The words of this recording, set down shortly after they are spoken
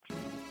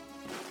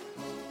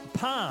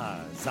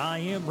Pause I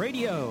Am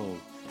Radio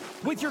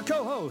with your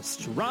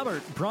co-hosts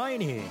Robert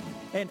Breining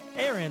and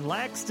Aaron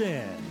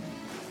Laxton.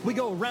 We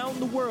go around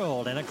the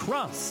world and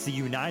across the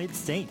United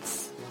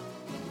States.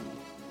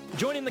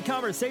 Join in the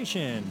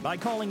conversation by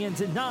calling in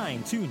to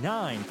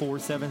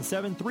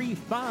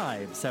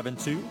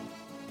 929-477-3572.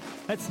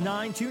 That's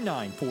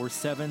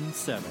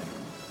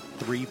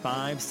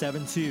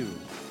 929-477-3572.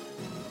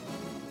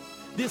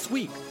 This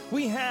week,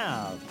 we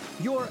have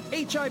your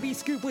HIV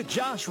Scoop with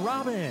Josh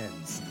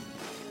Robbins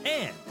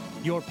and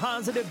your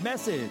positive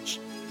message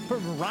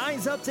from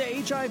Rise Up to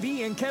HIV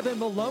and Kevin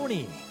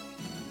Maloney.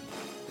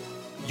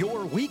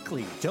 Your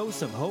weekly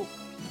dose of hope.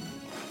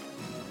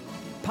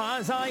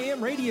 Pause I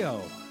Am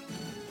Radio.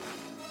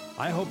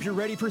 I hope you're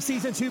ready for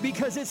season 2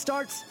 because it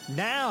starts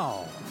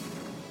now.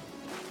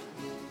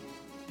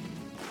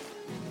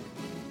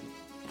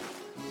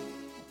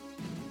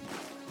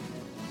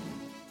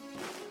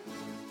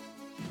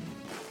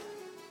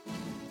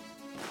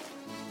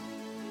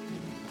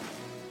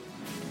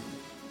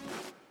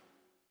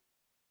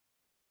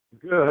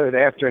 Good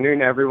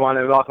afternoon, everyone,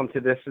 and welcome to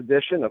this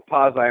edition of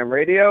Pause I Am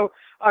Radio.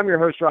 I'm your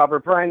host,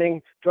 Robert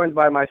Breining, joined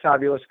by my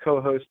fabulous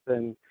co-host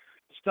and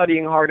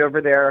studying hard over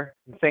there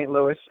in St.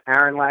 Louis,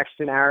 Aaron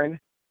Laxton. Aaron,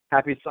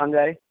 happy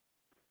Sunday.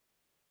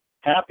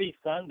 Happy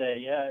Sunday.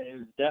 Yeah, it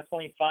was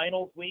definitely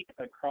finals week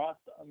across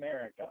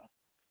America.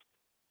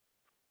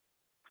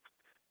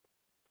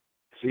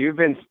 So you've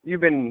been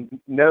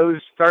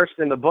nose first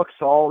in the books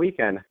all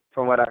weekend,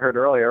 from what I heard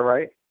earlier,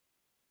 right?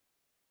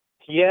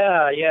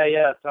 Yeah.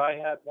 So I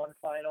had one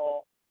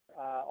final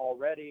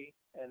already,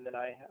 and then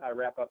I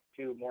wrap up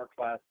 2 more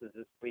classes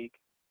this week.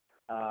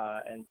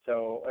 And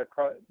so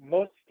across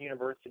most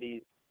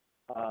universities,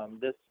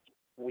 this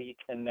week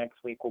and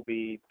next week will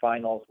be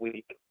finals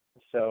week.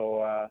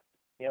 So,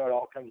 it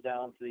all comes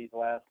down to these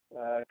last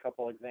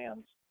couple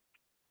exams.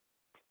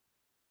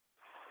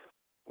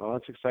 Well,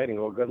 that's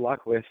exciting. Well, good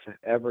luck with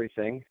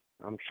everything.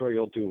 I'm sure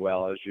you'll do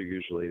well, as you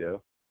usually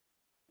do.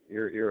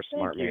 You're a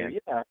smart man.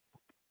 Yeah.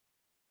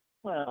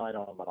 Well, I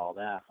don't know about all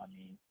that. I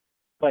mean,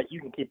 but you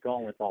can keep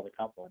going with all the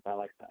compliments. I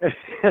like that.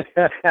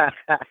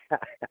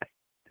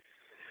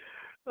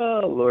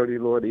 Oh, lordy.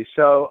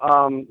 So,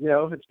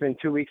 it's been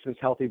 2 weeks since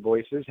Healthy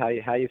Voices. How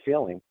you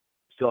feeling?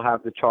 Still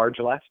have the charge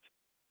left?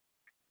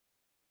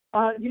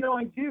 I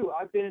do.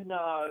 I've been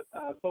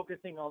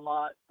focusing a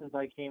lot since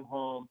I came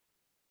home.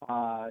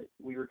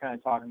 We were kind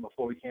of talking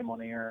before we came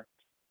on air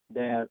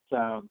that,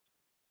 I've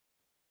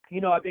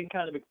been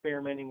kind of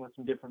experimenting with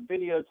some different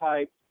video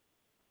types.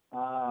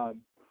 So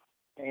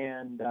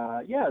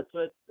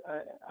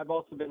I've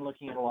also been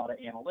looking at a lot of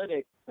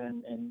analytics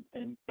and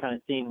kind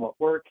of seeing what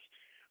works.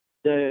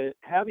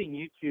 Having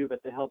YouTube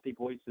at the Healthy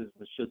Voices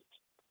was just,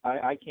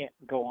 I can't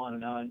go on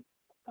and on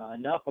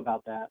enough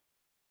about that.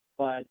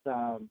 But,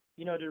 to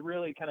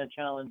really kind of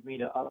challenge me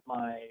to up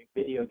my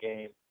video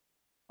game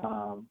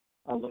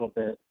a little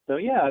bit. So,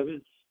 yeah, it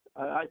was,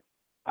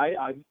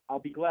 I'll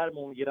be glad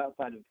when we get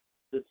outside of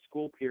this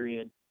school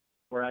period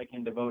where I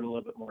can devote a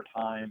little bit more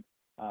time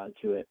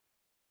to it.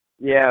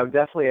 Yeah,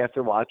 definitely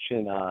after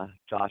watching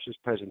Josh's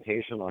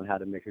presentation on how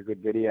to make a good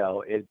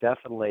video, it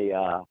definitely,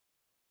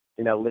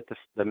 lit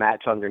the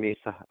match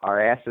underneath our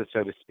asses,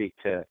 so to speak,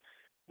 to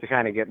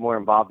kind of get more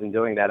involved in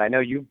doing that. I know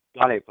you've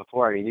done it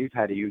before. I mean, you've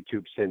had a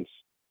YouTube since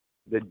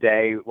the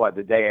day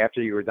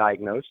after you were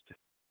diagnosed?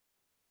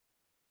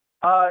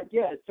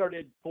 Yeah, it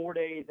started 4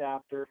 days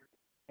after,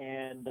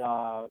 and,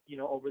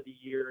 over the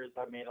years,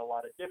 I've made a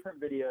lot of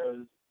different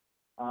videos,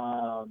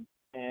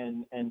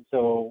 and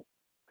so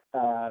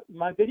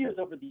my videos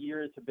over the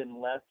years have been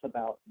less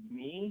about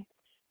me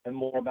and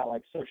more about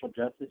like social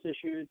justice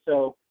issues.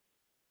 So,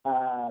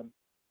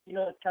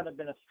 it's kind of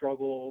been a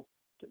struggle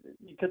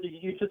because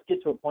you just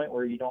get to a point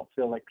where you don't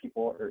feel like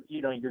people are,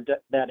 you're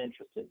that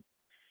interested.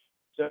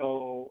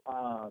 So,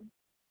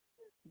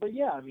 but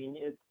yeah, I mean,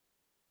 it's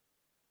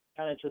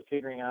kind of just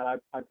figuring out.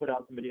 I put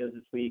out some videos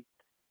this week,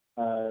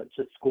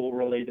 just school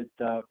related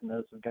stuff, and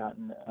those have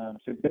gotten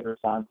some good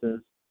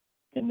responses.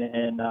 And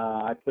then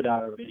I put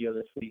out a video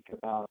this week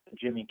about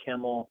Jimmy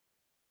Kimmel.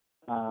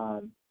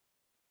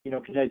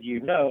 Because as you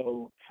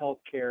know,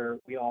 healthcare,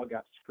 we all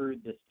got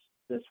screwed this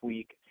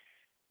week.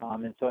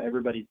 And so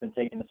everybody's been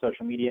taking to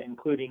social media,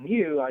 including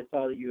you. I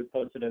saw that you had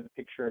posted a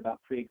picture about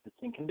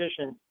pre-existing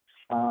conditions.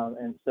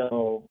 And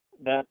so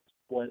that's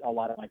what a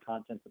lot of my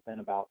content's been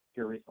about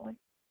here recently.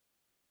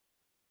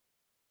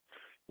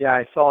 Yeah,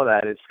 I saw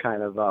that. It's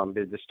kind of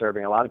been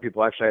disturbing. A lot of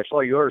people, actually, I saw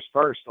yours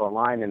first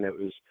online, and it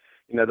was,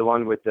 the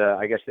one with the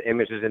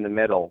images in the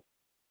middle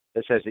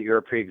that says that you're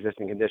a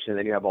pre-existing condition, and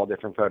then you have all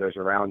different photos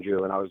around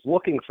you. And I was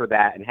looking for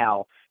that and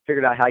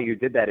figured out how you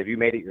did that, if you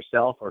made it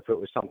yourself or if it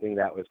was something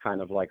that was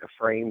kind of like a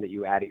frame that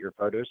you added your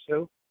photos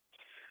to.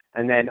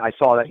 And then I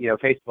saw that,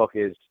 Facebook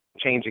is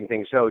changing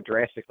things so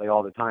drastically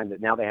all the time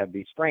that now they have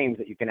these frames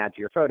that you can add to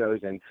your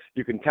photos and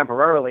you can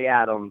temporarily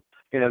add them,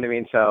 you know what I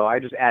mean? So I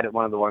just added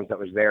one of the ones that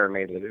was there and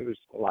it was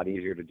a lot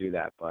easier to do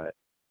that. But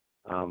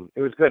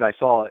it was good. I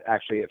saw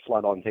actually it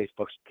flood on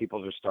Facebook.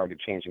 People just started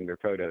changing their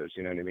photos,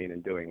 you know what I mean,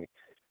 and doing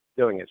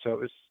it.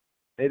 So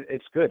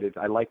it's good.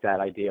 I like that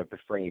idea of the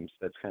frames.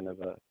 That's kind of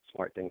a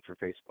smart thing for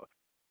Facebook.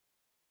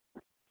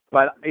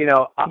 But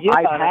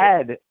I've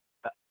had.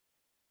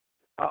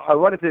 I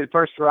wanted to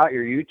first throw out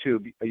your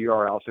YouTube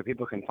URL so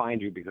people can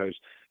find you, because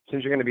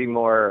since you're going to be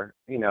more,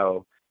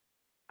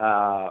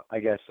 I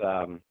guess,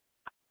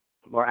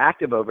 more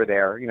active over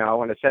there, I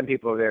want to send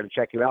people over there to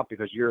check you out,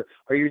 because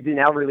are you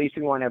now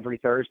releasing one every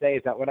Thursday?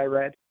 Is that what I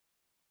read?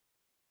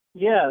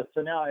 Yeah,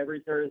 so now every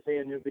Thursday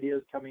a new video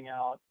is coming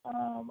out.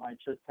 I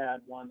just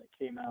had one that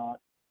came out.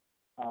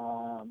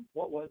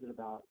 What was it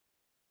about?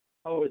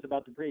 Oh, it was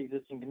about the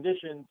pre-existing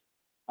conditions.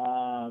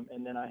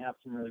 And then I have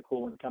some really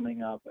cool ones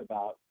coming up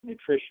about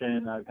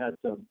nutrition. I've had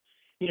some,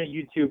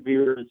 YouTube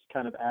viewers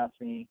kind of ask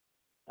me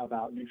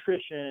about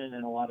nutrition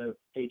and a lot of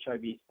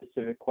HIV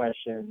specific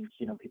questions.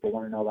 People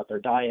want to know about their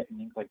diet and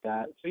things like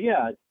that. So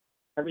yeah,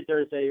 every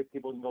Thursday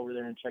people can go over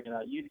there and check it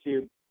out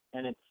YouTube,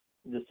 and it's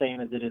the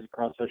same as it is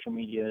across social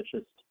media. It's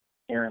just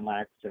Aaron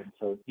Laxton.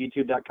 So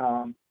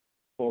youtube.com/Aaron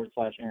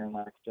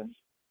Laxton.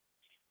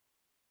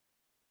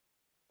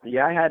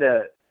 Yeah, I had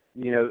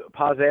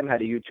Pazam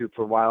had a YouTube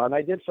for a while, and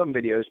I did some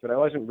videos, but I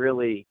wasn't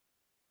really,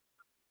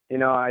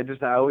 I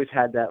always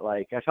had that,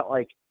 I felt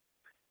like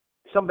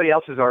somebody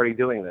else is already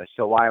doing this,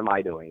 so why am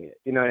I doing it?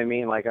 You know what I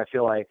mean? I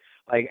feel like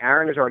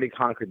Aaron has already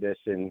conquered this,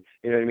 and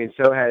you know what I mean?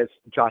 So has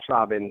Josh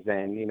Robbins,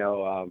 and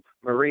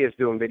Maria's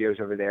doing videos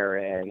over there,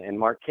 and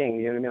Mark King.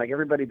 You know what I mean?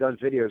 Everybody does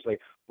videos.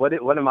 What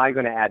am I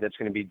going to add that's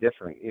going to be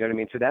different? You know what I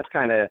mean? So that's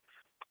kind of,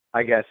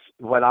 I guess,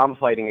 what I'm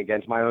fighting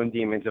against, my own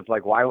demons of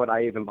why would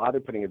I even bother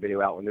putting a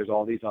video out when there's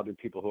all these other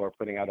people who are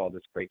putting out all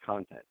this great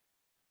content?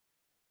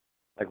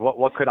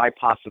 What could I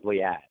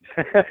possibly add?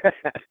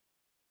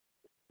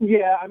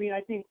 Yeah, I mean,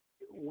 I think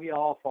we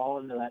all fall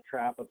into that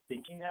trap of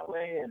thinking that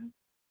way, and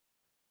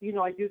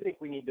I do think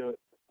we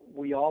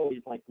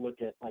always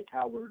look at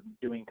how we're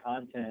doing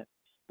content,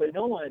 but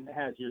no one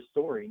has your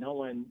story. No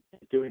one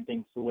is doing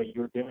things the way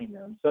you're doing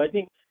them. So I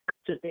think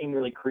just being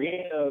really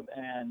creative,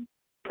 and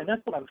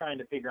that's what I'm trying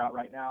to figure out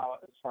right now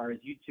as far as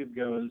YouTube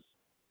goes,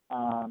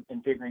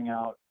 and figuring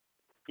out,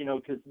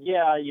 because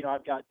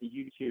I've got the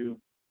YouTube,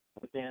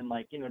 but then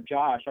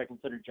Josh, I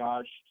consider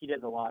Josh, he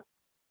does a lot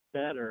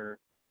better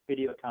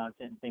video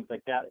content and things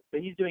like that,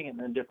 but he's doing it in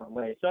a different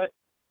way. So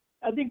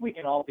I think we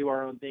can all do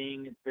our own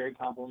thing. It's very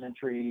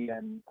complimentary,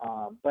 and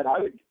but I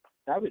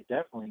would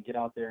definitely get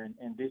out there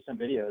and do some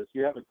videos.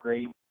 You have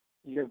great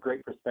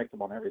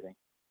perspective on everything.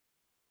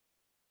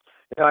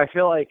 I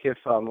feel like if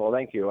well,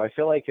 thank you. I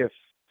feel like if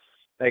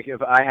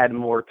I had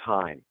more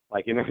time,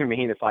 you know what I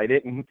mean? If I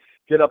didn't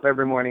get up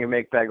every morning and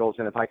make bagels,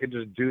 and if I could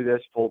just do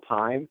this full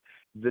time,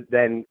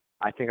 then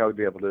I think I would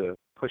be able to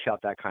push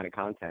out that kind of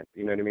content.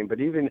 You know what I mean? But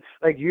even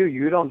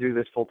you don't do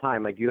this full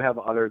time. You have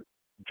other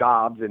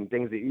jobs and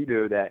things that you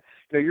do that,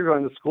 you're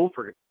going to school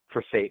for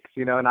sakes,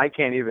 and I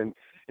can't even,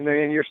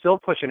 and you're still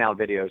pushing out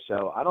videos.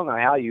 So I don't know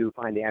how you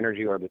find the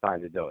energy or the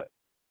time to do it.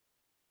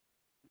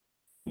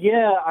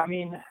 Yeah, I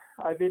mean,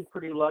 I've been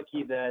pretty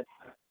lucky that,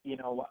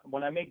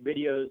 when I make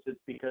videos, it's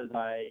because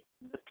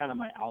that's kind of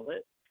my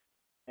outlet.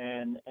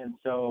 And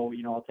so,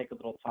 I'll take a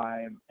little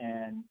time,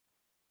 and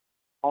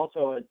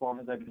also, as long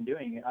as I've been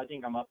doing it, I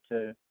think I'm up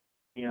to,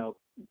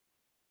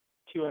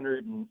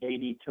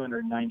 280,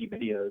 290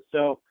 videos.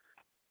 So,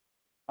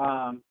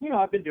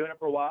 I've been doing it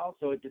for a while,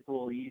 so it gets a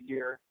little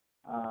easier.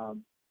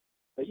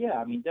 But yeah,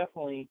 I mean,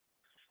 definitely,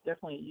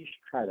 you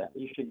should try that.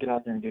 You should get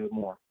out there and do it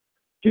more.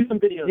 Do some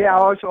videos. Yeah,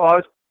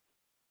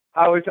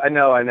 I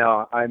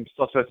know. I'm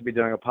still supposed to be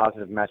doing a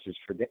positive message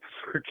for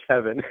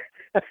Kevin.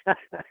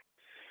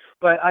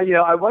 But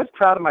I was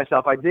proud of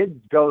myself. I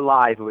did go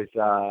live with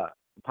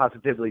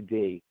Positively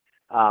D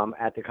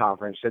at the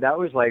conference. So that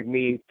was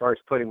me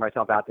first putting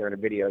myself out there in a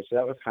video. So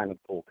that was kind of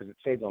cool because it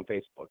stayed on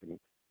Facebook, and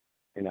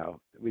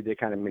we did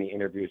kind of mini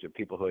interviews with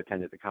people who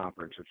attended the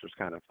conference, which was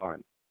kind of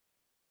fun.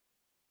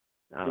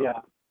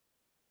 Yeah,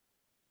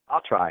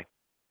 I'll try.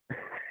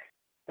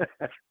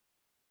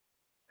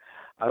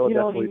 I will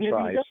definitely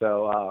try.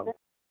 So,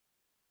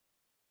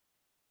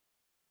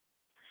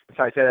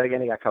 sorry, say that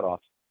again. You got cut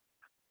off.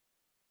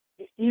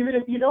 Even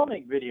if you don't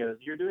make videos,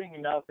 you're doing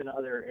enough in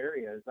other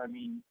areas. I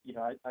mean,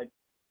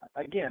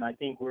 I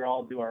think we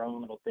all do our own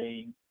little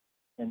thing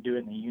and do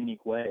it in a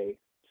unique way.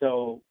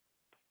 So,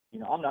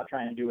 I'm not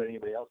trying to do what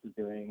anybody else is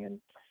doing, and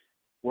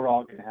we're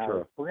all going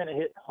to we're going to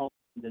hit homes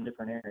in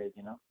different areas,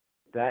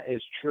 That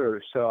is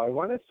true. So I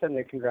want to send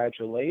a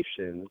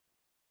congratulations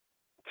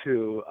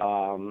to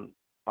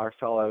our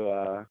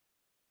fellow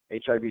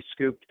HIV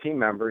Scoop team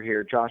member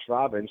here, Josh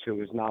Robbins, who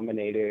was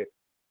nominated.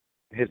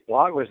 His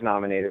blog was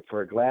nominated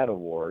for a GLAAD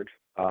award,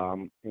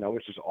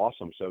 which is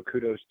awesome. So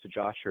kudos to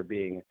Josh for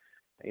being,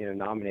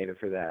 nominated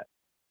for that.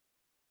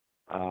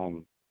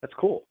 That's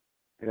cool.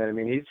 You know what I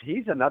mean?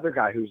 He's another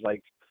guy who's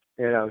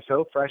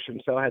so fresh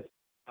and so has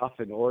stuff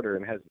in order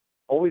and has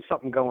always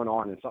something going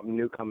on and something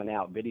new coming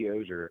out,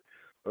 videos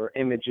or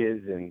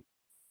images, and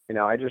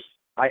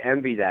I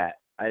envy that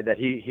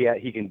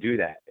he can do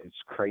that. It's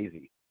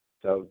crazy.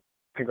 So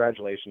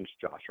congratulations,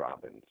 Josh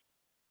Robbins.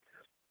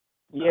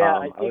 Yeah,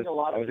 I think a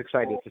lot of I was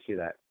excited to see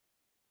that.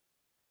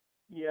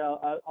 Yeah,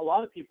 a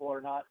lot of people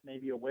are not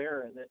maybe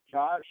aware that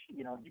Josh,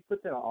 he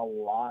puts in a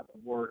lot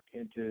of work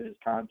into his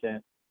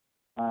content,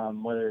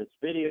 whether it's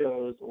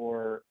videos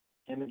or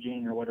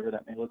imaging or whatever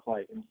that may look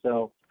like. And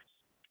so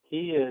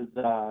he's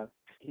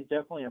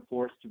definitely a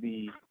force to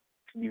be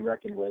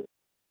reckoned with.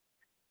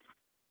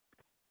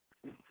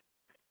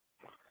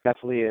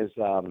 Definitely is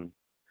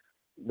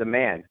the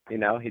man. He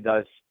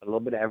does a little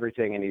bit of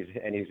everything,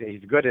 and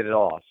he's good at it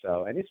all.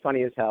 So, and he's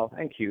funny as hell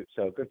and cute.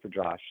 So good for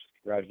Josh.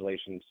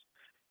 Congratulations,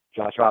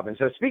 Josh Robbins.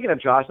 So speaking of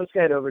Josh, let's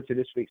get over to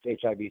this week's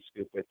HIV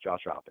scoop with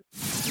Josh Robbins.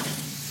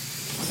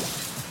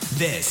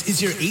 This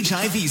is your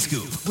HIV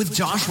Scoop with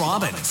Josh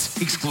Robbins,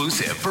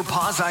 exclusive for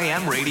Pause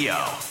IM Radio.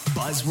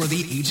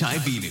 Buzzworthy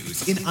HIV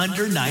news in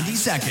under 90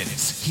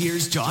 seconds.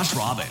 Here's Josh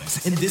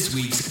Robbins in this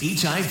week's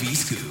HIV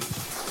Scoop.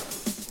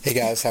 Hey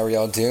guys, how are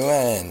y'all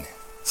doing?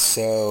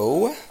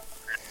 So,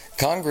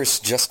 Congress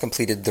just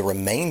completed the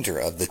remainder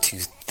of the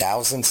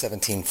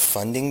 2017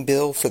 funding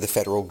bill for the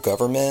federal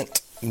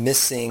government,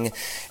 missing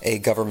a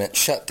government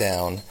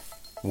shutdown.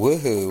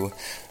 Woohoo!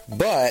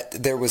 But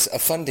there was a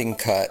funding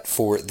cut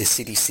for the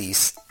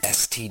CDC's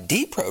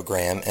STD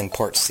program and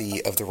Part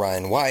C of the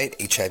Ryan White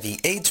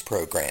HIV/AIDS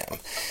program.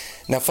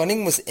 Now,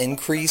 funding was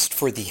increased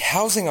for the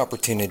Housing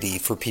Opportunity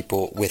for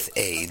People with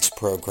AIDS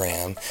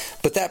program,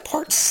 but that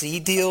Part C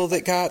deal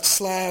that got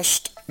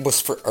slashed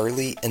was for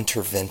early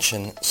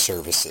intervention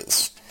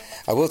services.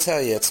 I will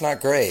tell you, it's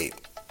not great,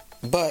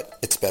 but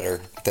it's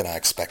better than I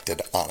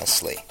expected,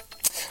 honestly.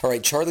 All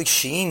right, Charlie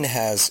Sheen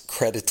has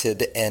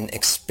credited an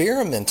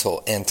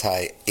experimental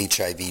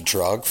anti-HIV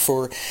drug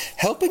for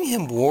helping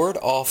him ward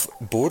off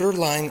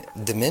borderline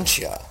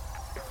dementia,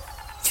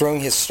 throwing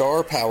his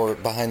star power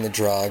behind the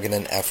drug in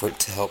an effort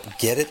to help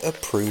get it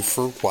approved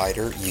for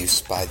wider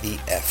use by the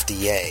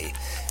FDA.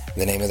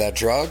 The name of that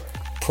drug?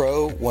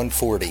 Pro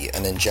 140,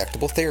 an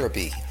injectable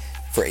therapy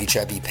for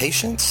HIV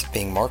patients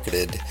being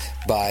marketed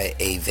by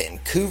a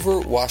Vancouver,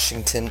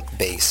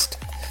 Washington-based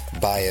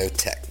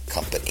biotech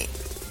company.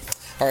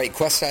 All right,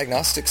 Quest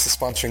Diagnostics is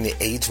sponsoring the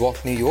AIDS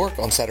Walk New York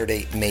on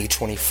Saturday, May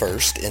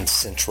 21st in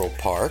Central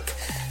Park.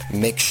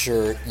 Make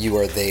sure you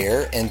are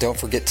there, and don't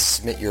forget to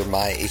submit your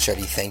My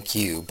HIV Thank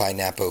You by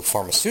Napo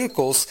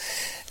Pharmaceuticals,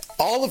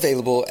 all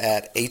available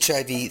at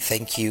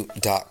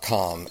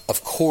HIVthankyou.com.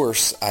 Of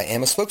course, I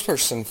am a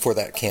spokesperson for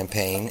that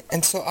campaign,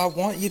 and so I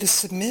want you to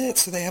submit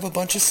so they have a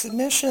bunch of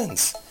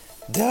submissions.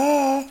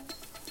 Duh!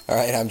 All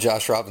right, I'm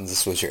Josh Robbins.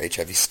 This was your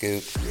HIV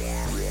Scoop.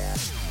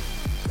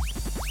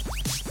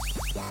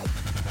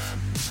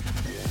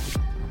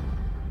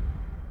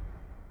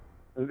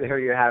 There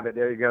you have it.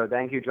 There you go.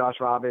 Thank you, Josh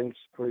Robbins,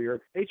 for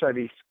your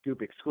HIV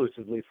scoop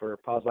exclusively for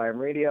Pause IM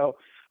Radio.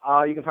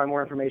 You can find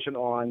more information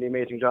on the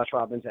amazing Josh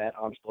Robbins at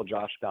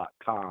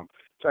OnStillJosh.com.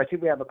 So I see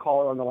we have a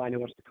caller on the line who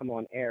wants to come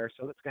on air.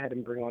 So let's go ahead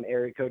and bring on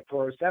area code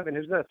 407.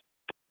 Who's this?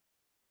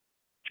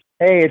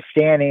 Hey, it's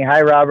Danny.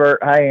 Hi, Robert.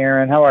 Hi,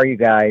 Aaron. How are you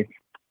guys?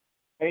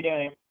 Hey,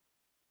 Danny.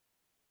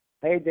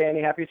 Hey,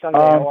 Danny. Happy Sunday.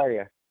 How are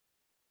you?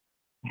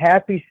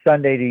 Happy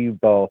Sunday to you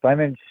both. I'm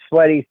in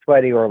sweaty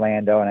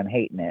Orlando, and I'm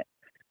hating it.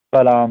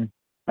 But I'm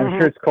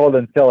sure it's cold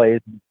in Philly.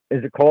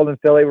 Is it cold in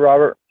Philly,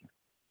 Robert?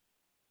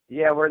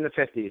 Yeah, we're in the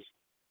 50s.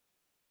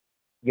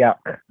 Yuck.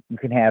 You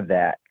can have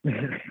that.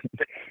 You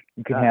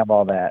can have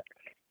all that.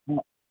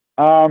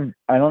 I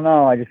don't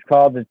know. I just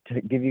called to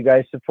give you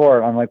guys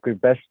support. I'm like your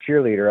best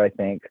cheerleader, I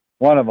think.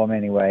 One of them,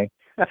 anyway.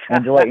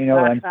 And to let you know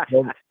that I'm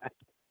still...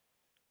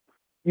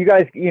 You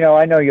guys,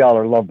 I know y'all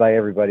are loved by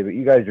everybody, but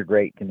you guys are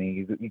great to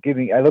me. You give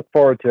me... I look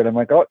forward to it. I'm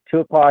like, 2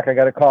 o'clock, I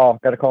got to call.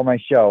 Got to call my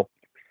show.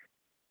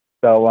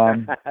 So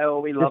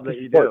we love that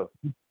you do.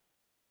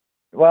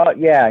 Well,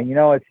 yeah,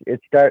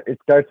 it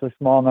starts with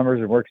small numbers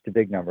and works to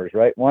big numbers,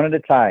 right? One at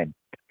a time.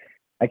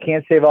 I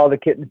can't save all the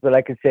kittens, but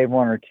I can save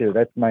one or two.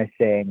 That's my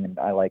saying, and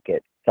I like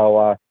it.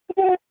 So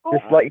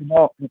just let you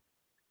know,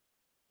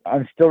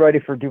 I'm still ready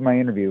for do my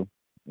interview.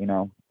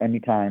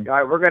 Anytime. All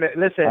right, we're gonna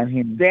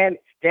listen.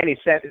 Danny,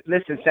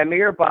 send me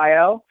your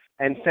bio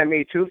and send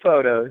me 2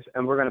 photos,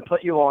 and we're going to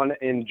put you on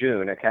in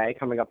June, okay,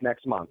 coming up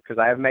next month, because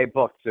I have May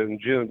booked, so in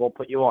June we'll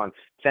put you on.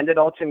 Send it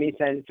all to me.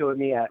 Send it to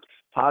me at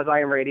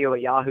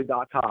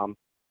pauseimradio@yahoo.com,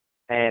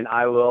 and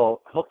I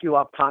will hook you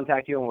up,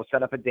 contact you, and we'll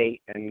set up a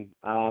date, and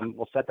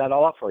we'll set that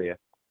all up for you,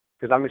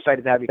 because I'm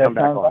excited to have you come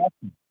back on.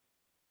 Awesome.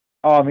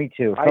 Oh, me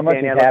too. All right,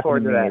 Danny, I look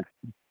forward to that.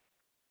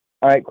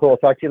 All right, cool.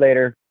 Talk to you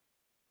later.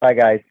 Bye,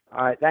 guys.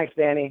 All right, thanks,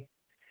 Danny.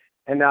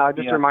 And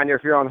just a reminder,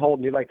 if you're on hold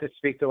and you'd like to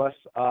speak to us,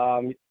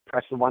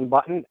 press the 1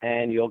 button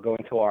and you'll go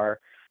into our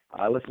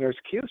listeners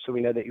queue so we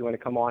know that you want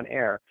to come on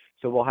air.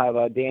 So we'll have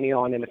Danny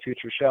on in a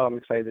future show. I'm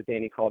excited that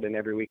Danny called in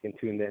every week and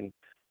tuned in.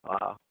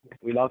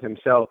 We love him.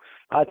 So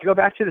to go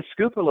back to the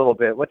scoop a little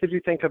bit, what did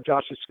you think of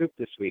Josh's scoop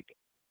this week?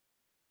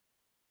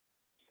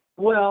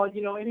 Well,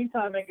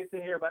 anytime I get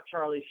to hear about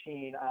Charlie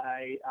Sheen,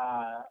 I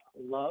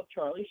love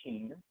Charlie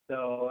Sheen.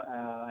 So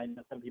I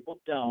know some people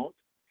don't.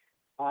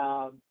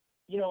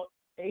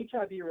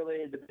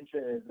 HIV-related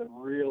dementia is a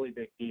really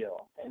big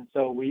deal, and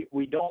so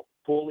we don't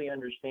fully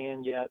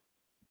understand yet,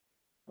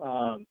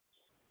 what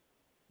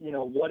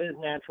is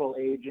natural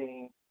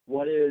aging,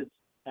 what is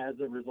as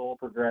a result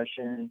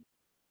progression,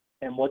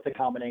 and what's a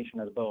combination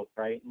of both,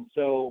 right? And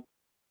so,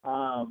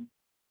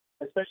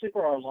 especially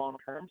for our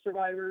long-term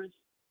survivors,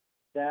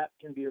 that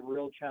can be a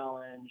real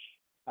challenge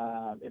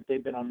if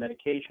they've been on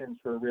medications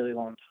for a really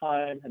long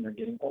time and they're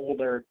getting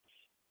older.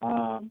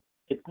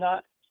 It's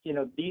not,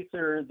 these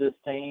are the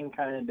same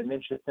kind of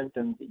dementia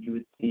symptoms that you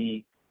would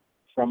see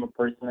from a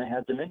person that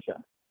has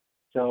dementia.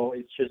 So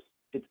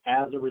it's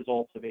as a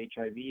result of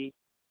HIV.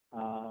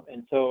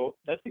 And so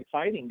that's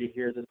exciting to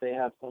hear that they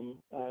have some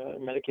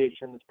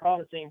medication that's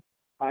promising.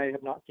 I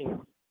have not seen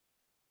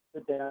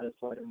the data,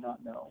 so I do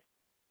not know.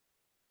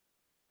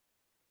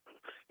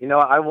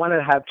 I want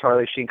to have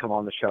Charlie Sheen come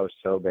on the show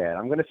so bad.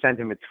 I'm going to send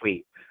him a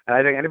tweet. And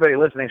I think anybody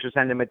listening should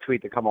send him a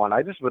tweet to come on.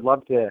 I just would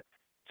love to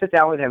sit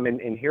down with him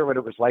and hear what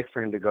it was like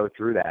for him to go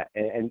through that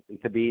and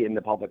to be in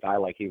the public eye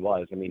like he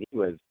was. I mean, he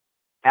was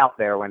out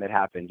there when it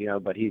happened,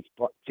 but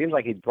seems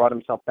like he brought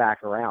himself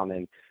back around.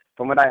 And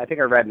from what I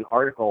think I read an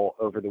article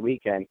over the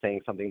weekend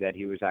saying something that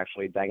he was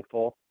actually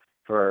thankful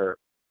for,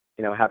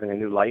 having a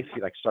new life,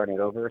 like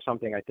starting over or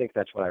something. I think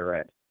that's what I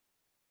read.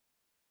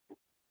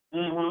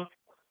 Mm-hmm.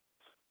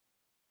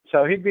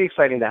 So he'd be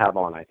exciting to have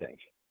on, I think.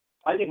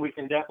 I think we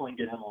can definitely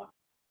get him on.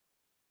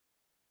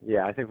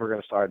 Yeah, I think we're going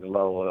to start a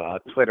little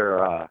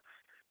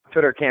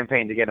Twitter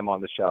campaign to get him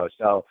on the show.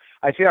 So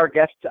I see our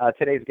guest,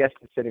 today's guest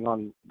is sitting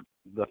on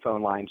the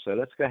phone line. So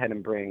let's go ahead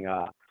and bring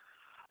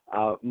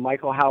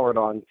Michael Howard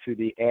on to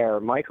the air.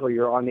 Michael,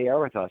 you're on the air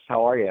with us.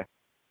 How are you?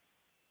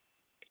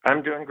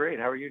 I'm doing great.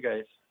 How are you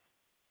guys?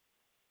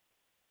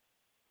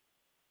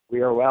 We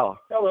are well.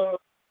 Hello.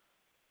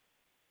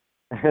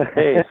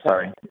 Hey,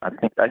 sorry. I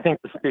think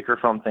the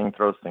speakerphone thing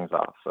throws things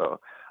off. So,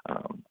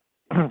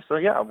 so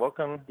yeah,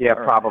 welcome. Yeah,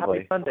 probably.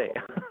 Happy Sunday.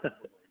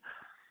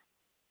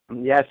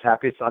 Yes,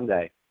 happy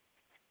Sunday.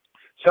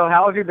 So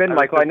how have you been,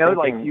 Michael? I know,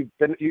 you've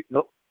been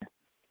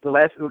the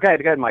last. Go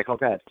ahead, Michael.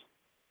 Go ahead.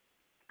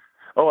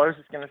 Oh, I was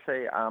just gonna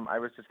say, I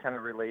was just kind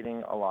of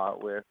relating a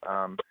lot with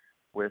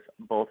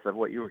both of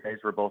what you guys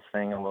were both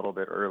saying a little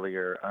bit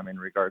earlier, in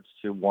regards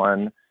to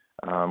one,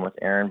 with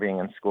Aaron being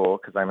in school,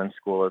 because I'm in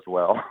school as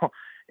well.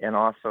 And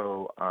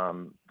also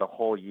the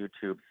whole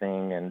YouTube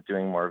thing and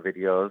doing more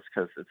videos,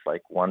 because it's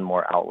like one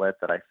more outlet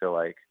that I feel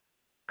like,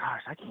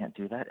 gosh, I can't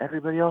do that.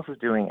 Everybody else is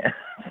doing it.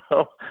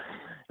 So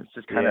it's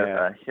just kind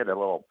of hit a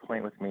little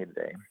point with me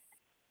today.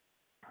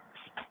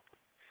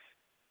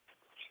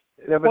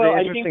 Yeah, but the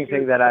interesting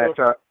thing that I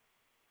thought.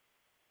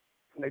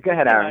 Go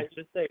ahead, Aaron. I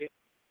just say,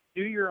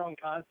 do your own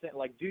content.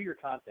 Do your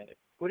content.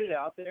 Put it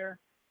out there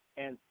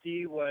and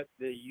see what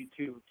the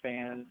YouTube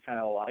fans kind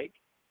of like.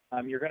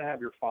 You're going to have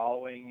your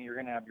following, you're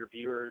going to have your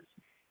viewers,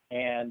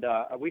 and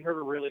we heard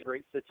a really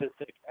great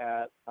statistic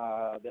at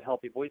the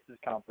Healthy Voices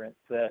conference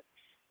that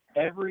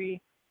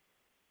every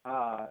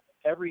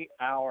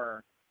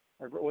hour,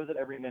 or was it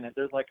every minute,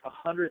 there's like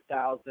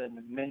 100,000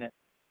 minutes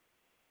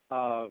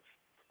of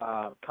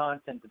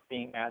content that's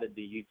being added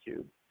to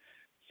YouTube.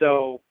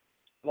 So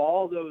of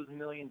all those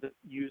millions of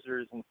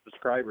users and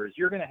subscribers,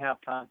 you're going to have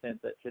content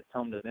that hits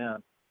home to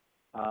them.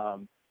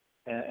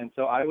 And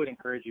so I would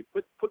encourage you,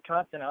 put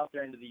content out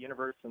there into the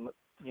universe and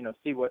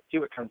see what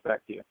comes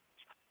back to you.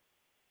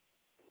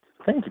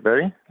 Thank you,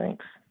 Barry.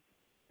 Thanks.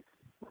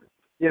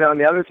 And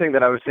the other thing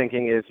that I was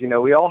thinking is,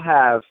 we're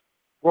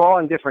all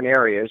in different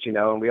areas,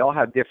 and we all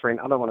have different,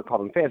 I don't want to call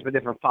them fans, but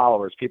different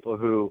followers, people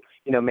who,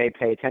 may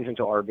pay attention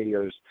to our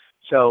videos.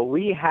 So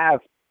we have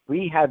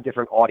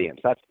different audience.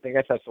 I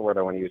guess that's the word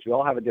I want to use. We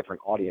all have a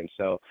different audience.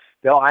 So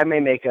I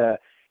may make a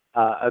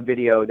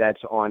video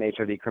that's on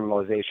HIV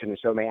criminalization, and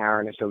so may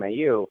Aaron, and so may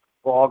you.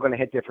 We're all going to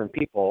hit different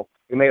people.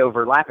 We may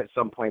overlap at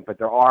some point, but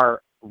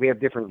we have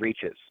different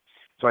reaches.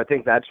 So I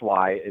think that's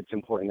why it's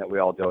important that we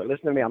all do it.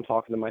 Listen to me, I'm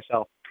talking to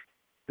myself.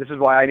 This is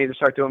why I need to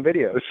start doing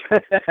videos.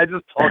 I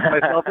just talk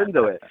myself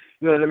into it.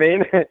 You know what I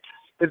mean?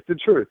 It's the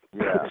truth.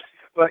 Yeah.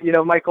 But,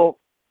 Michael,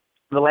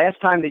 the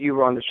last time that you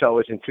were on the show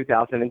was in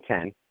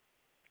 2010.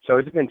 So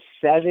it's been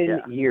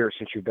 7 years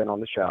since you've been on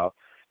the show.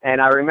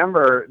 And I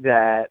remember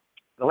that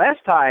the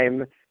last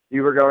time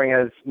you were going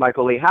as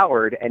Michael Lee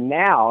Howard, and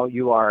now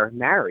you are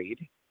married.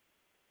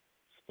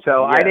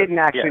 So I didn't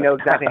actually know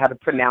exactly how to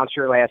pronounce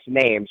your last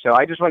name. So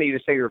I just wanted you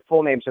to say your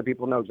full name so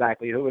people know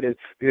exactly who it is,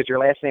 because your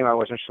last name I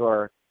wasn't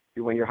sure.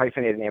 When your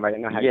hyphenated name, I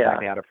didn't know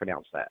exactly how to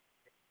pronounce that.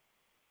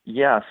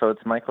 Yeah, so it's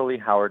Michael Lee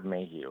Howard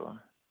Mayhew.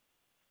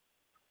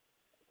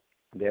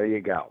 There you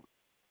go.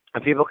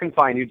 And people can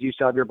find you. Do you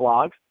still have your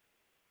blog?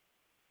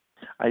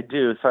 I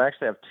do. So I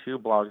actually have 2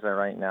 blogs there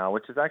right now,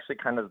 which is actually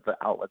kind of the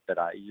outlet that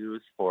I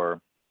use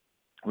for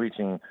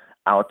reaching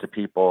out to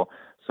people.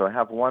 So I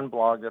have one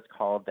blog that's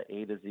called The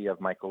A to Z of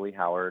Michael Lee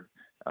Howard,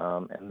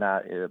 and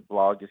that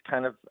blog is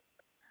kind of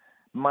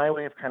my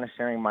way of kind of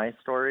sharing my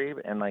story,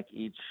 and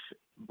each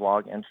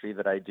blog entry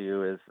that I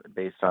do is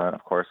based on,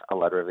 of course, a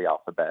letter of the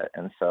alphabet.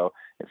 And so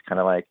it's kind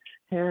of like,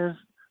 here's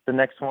the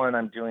next one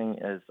I'm doing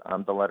is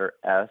the letter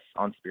S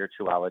on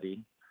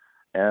spirituality.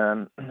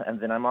 And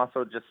then I'm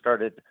also just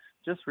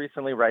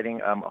recently writing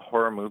a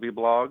horror movie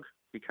blog,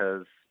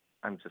 because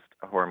I'm just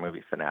a horror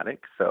movie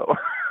fanatic. So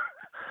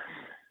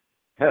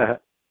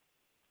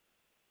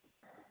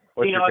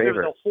What's you your know, if there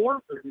favorite? was a horror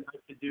movie, I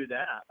could do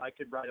that. I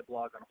could write a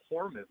blog on a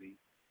horror movie.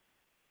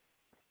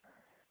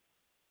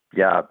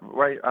 Yeah,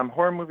 right.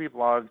 Horror movie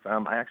vlogs.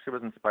 I actually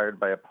was inspired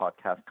by a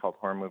podcast called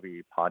Horror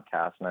Movie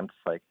Podcast, and I'm just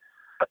like,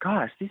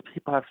 gosh, these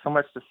people have so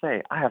much to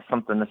say. I have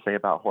something to say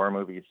about horror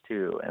movies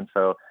too. And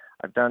so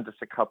I've done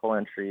just a couple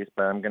entries,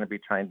 but I'm going to be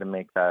trying to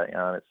make that.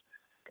 It's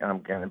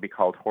going to be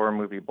called Horror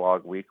Movie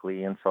Blog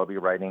Weekly, and so I'll be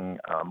writing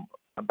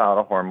about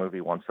a horror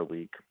movie once a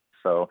week.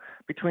 So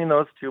between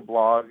those two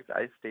blogs,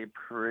 I stay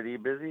pretty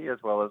busy, as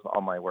well as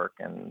all my work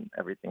and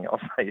everything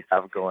else I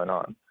have going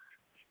on.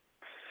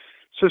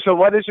 So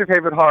what is your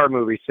favorite horror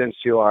movie? Since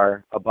you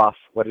are a buff,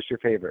 what is your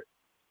favorite?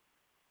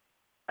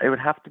 It would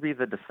have to be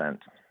The Descent.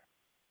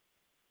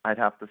 I'd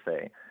have to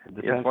say.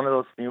 It's one of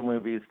those few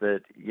movies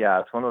that,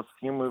 it's one of those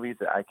few movies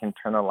that I can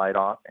turn a light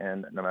off,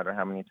 and no matter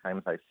how many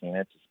times I've seen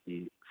it, just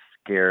be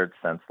scared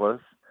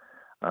senseless.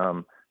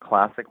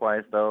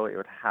 Classic-wise, though, it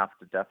would have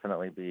to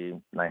definitely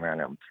be Nightmare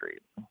on Elm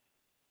Street.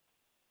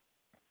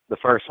 The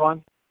first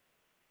one?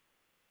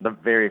 The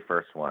very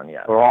first one,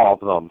 yeah. Or all of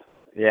them?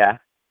 Yeah.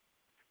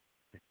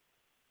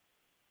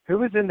 Who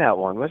was in that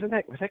one? Was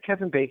that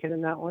Kevin Bacon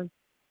in that one?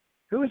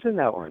 Who was in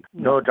that one?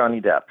 No,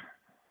 Johnny Depp.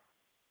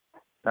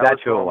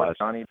 That's who it was.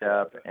 Johnny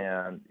Depp,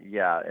 and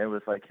it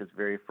was like his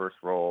very first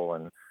role,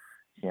 and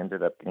he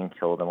ended up getting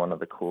killed in one of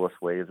the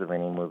coolest ways of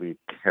any movie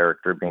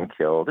character being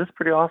killed. It's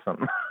pretty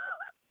awesome.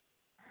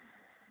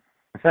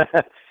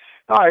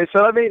 All right,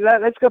 so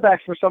let's go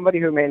back for somebody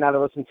who may not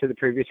have listened to the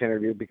previous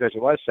interview because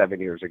it was 7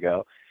 years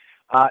ago.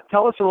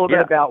 Tell us a little bit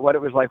about what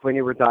it was like when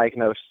you were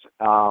diagnosed.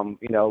 When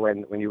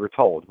you were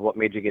told, what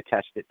made you get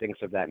tested, things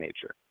of that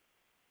nature.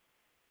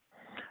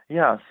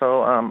 Yeah,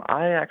 so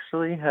I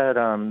actually had,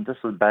 this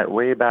was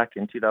way back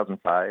in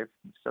 2005,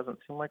 which doesn't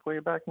seem like way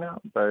back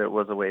now, but it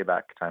was a way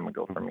back time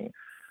ago for me.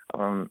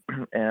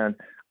 And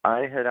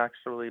I had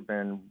actually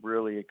been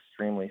really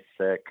extremely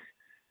sick,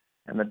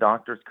 and the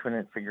doctors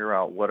couldn't figure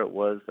out what it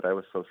was that I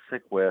was so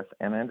sick with,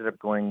 and I ended up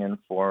going in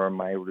for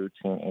my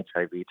routine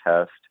HIV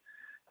test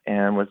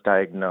and was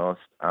diagnosed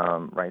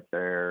right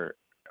there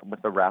with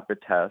a rapid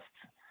test.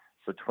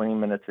 So 20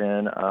 minutes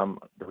in,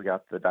 we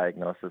got the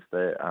diagnosis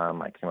that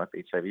I came up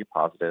HIV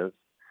positive.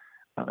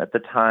 At the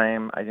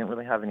time, I didn't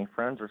really have any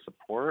friends or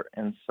support,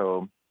 and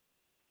so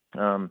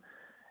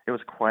it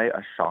was quite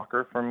a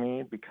shocker for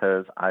me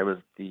because I was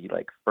the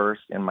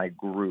first in my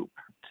group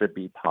to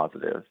be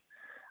positive.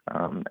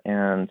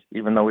 And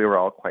even though we were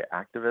all quite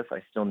activists,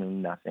 I still knew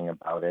nothing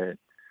about it.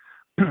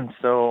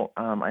 So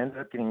I ended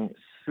up getting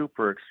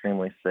super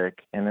extremely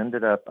sick and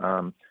ended up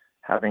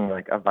having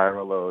a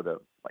viral load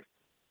of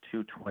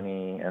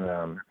 220 and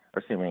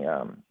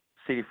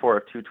CD4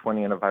 of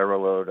 220 and a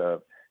viral load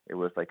of, it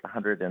was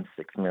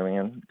 106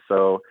 million.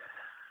 So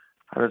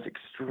I was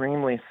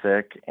extremely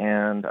sick,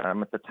 and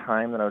at the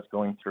time that I was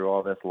going through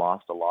all this,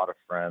 lost a lot of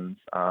friends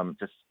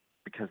just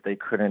because they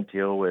couldn't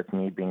deal with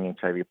me being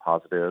HIV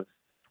positive.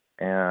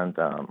 And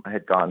I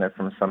had gotten it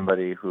from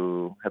somebody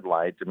who had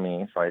lied to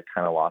me, so I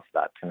kind of lost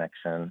that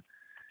connection.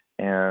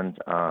 And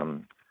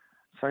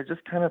so I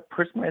just kind of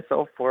pushed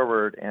myself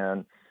forward,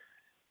 and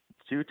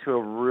due to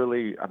a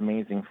really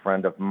amazing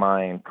friend of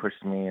mine,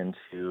 pushed me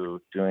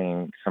into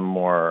doing some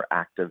more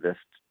activist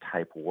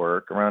type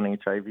work around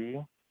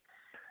HIV,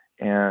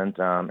 and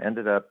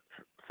ended up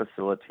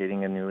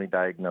facilitating a newly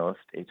diagnosed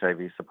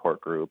HIV support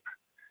group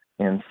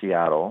in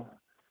Seattle.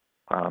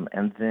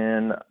 And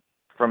then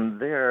from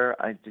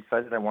there, I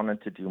decided I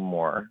wanted to do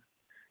more,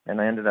 and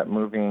I ended up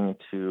moving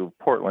to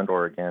Portland,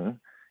 Oregon,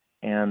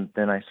 and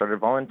then I started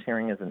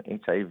volunteering as an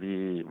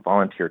HIV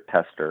volunteer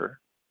tester.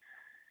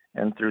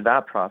 And through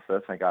that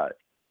process, I got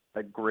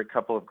a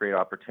couple of great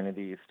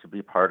opportunities to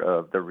be part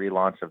of the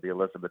relaunch of the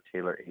Elizabeth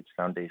Taylor AIDS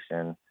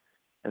Foundation,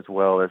 as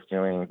well as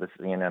doing the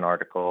CNN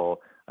article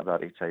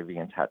about HIV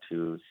and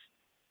tattoos.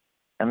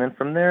 And then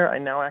from there, I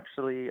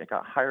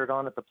got hired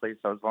on at the place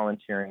I was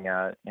volunteering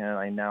at, and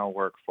I now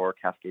work for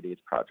Cascade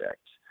AIDS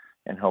Project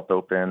and helped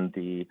open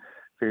the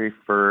very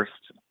first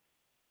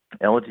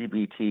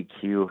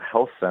LGBTQ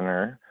Health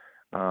Center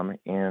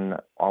in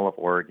all of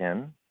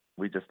Oregon.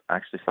 We just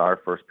actually saw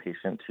our first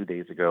patient 2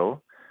 days ago.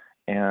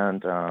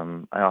 And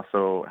I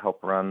also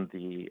help run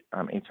the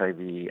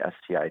HIV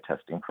STI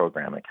testing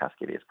program at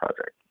Cascade AIDS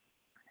Project.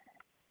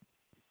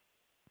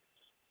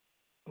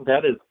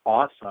 That is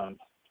awesome.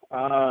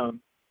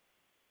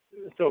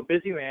 So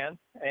busy man,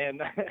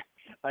 and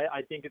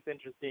I think it's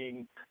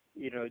interesting,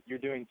 you're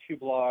doing 2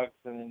 blogs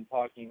and then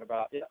talking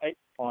about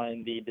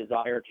on the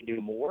desire to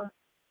do more.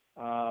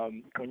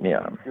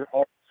 You're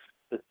also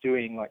just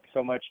doing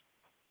so much.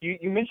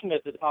 You mentioned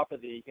at the top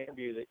of the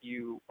interview that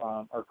you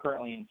are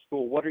currently in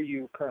school. What are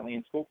you currently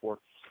in school for?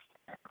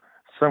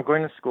 So I'm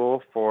going to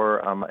school for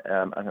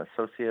an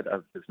associate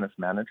of business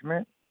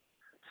management.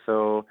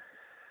 So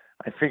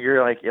I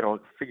figure it'll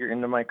figure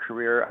into my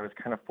career. I was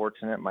kind of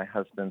fortunate. My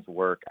husband's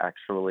work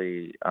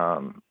actually,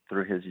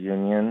 through his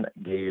union,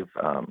 gives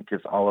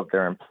all of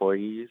their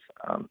employees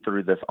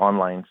through this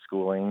online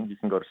schooling. You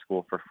can go to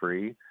school for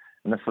free,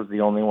 and this was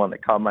the only one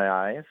that caught my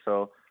eye.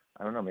 So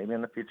I don't know, maybe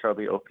in the future I'll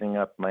be opening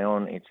up my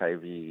own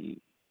HIV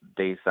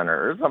day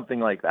center or something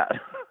like that.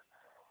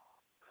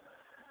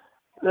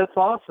 That's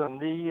awesome.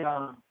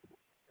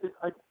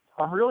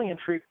 I'm really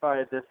intrigued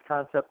by this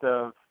concept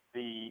of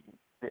the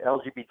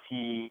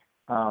LGBT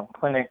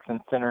clinics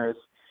and centers,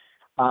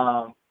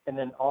 and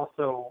then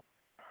also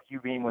you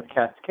being with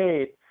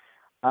Cascade.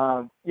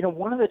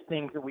 One of the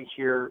things that we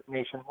hear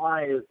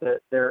nationwide is that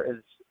there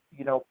is,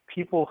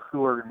 people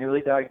who are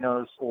newly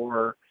diagnosed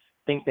or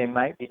think they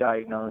might be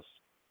diagnosed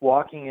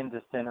walking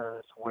into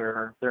centers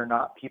where there are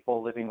not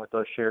people living with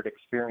those shared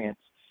experience.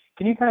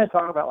 Can you kind of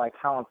talk about like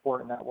how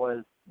important that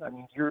was? I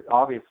mean, you're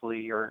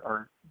obviously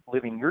are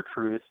living your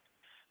truth,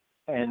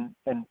 and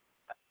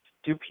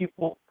do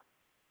people,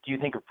 do you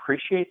think,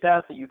 appreciate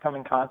that you come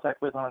in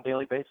contact with on a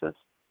daily basis?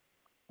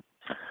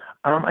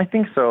 I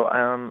think so.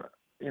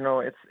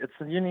 It's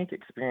a unique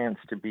experience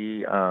to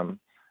be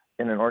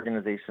in an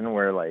organization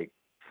where like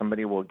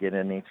somebody will get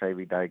an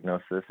HIV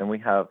diagnosis, and we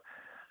have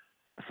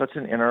such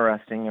an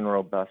interesting and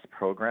robust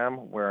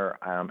program where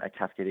at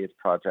Cascade AIDS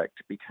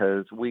Project,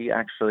 because we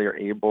actually are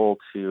able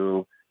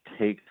to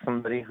take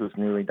somebody who's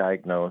newly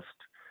diagnosed,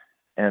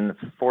 and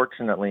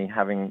fortunately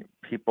having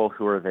people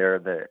who are there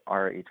that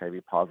are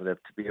HIV positive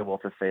to be able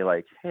to say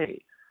like,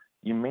 hey,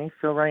 you may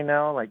feel right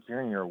now like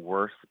you're in your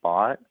worst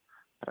spot,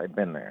 but I've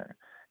been there.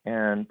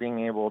 And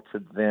being able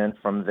to then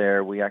from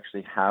there, we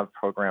actually have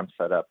programs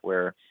set up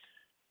where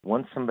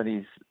once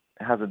somebody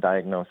has a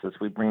diagnosis,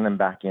 we bring them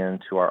back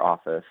into our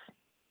office.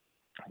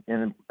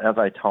 And as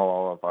I tell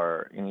all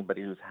of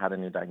anybody who's had a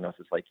new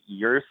diagnosis, like,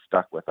 you're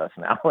stuck with us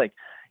now, like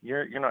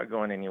you're not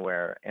going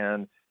anywhere.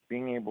 And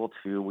being able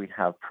to, we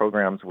have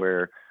programs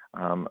where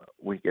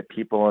we get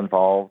people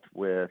involved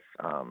with,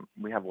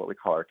 we have what we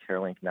call our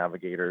CareLink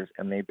navigators,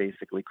 and they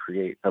basically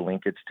create the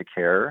linkage to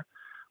care,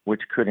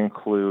 which could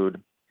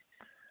include,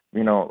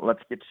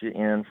 let's get you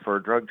in for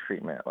drug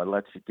treatment, or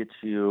let's get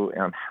you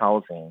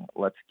housing,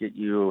 let's get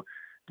you,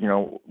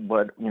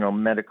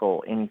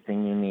 medical,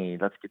 anything you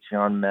need. Let's get you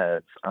on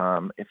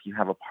meds. If you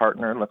have a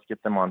partner, let's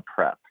get them on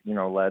PrEP.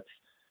 Let's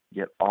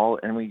get all,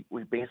 and we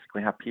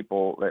basically have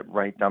people that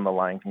right down the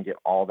line can get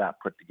all that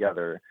put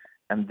together.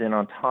 And then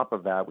on top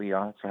of that, we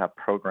also have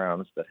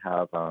programs that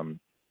have,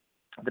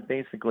 that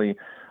basically,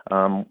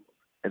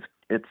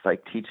 it's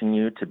like teaching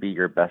you to be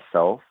your best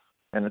self.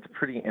 And it's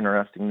pretty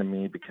interesting to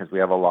me because we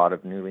have a lot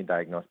of newly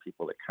diagnosed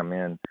people that come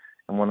in.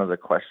 And one of the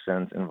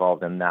questions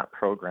involved in that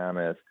program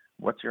is,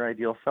 what's your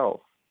ideal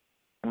self?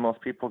 And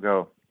most people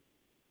go,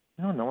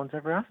 no one's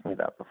ever asked me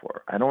that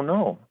before. I don't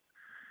know.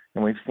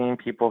 And we've seen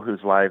people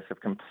whose lives have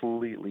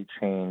completely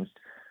changed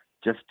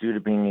just due to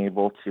being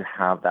able to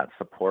have that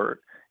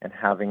support and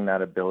having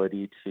that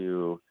ability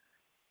to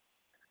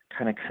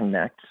kind of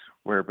connect,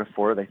 where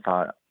before they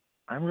thought,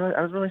 I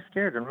was really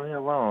scared and really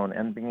alone,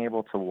 and being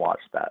able to watch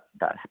that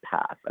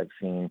path. I've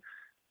seen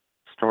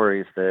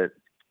stories that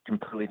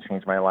completely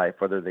changed my life,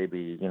 whether they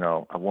be,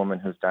 a woman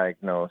who's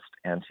diagnosed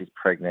and she's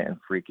pregnant and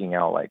freaking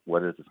out, like,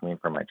 what does this mean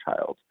for my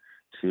child?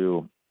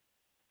 To,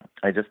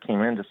 I just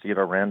came in just to get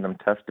a random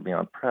test to be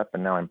on PrEP,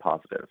 and now I'm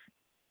positive.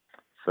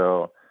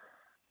 So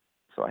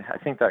I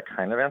think that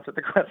kind of answered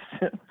the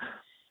question.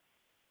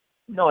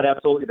 No, it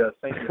absolutely does.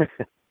 Thank you.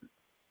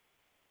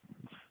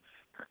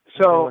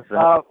 So,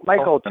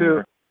 Michael,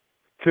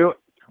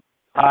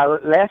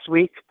 last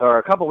week or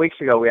a couple weeks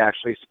ago, we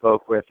actually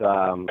spoke with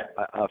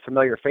a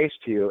familiar face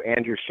to you,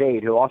 Andrew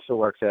Shade, who also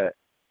works at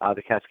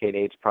the Cascade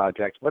AIDS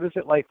Project. What is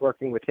it like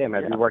working with him?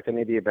 Have you worked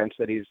any of the events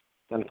that he's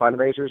done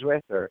fundraisers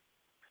with, or?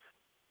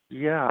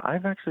 Yeah,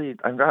 it's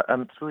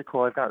really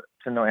cool. I've got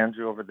to know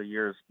Andrew over the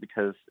years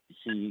because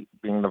he,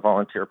 being the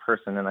volunteer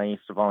person, and I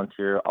used to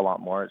volunteer a lot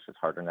more. It's just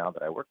harder now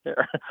that I work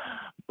there.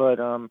 But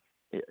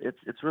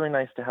it's really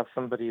nice to have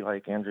somebody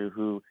like Andrew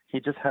who, he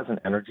just has an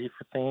energy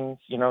for things.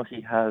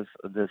 He has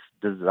this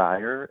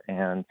desire,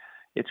 and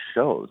it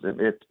shows.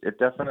 It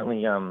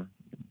definitely,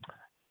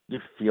 you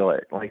feel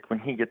it. Like when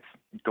he gets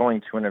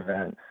going to an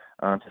event,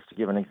 just to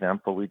give an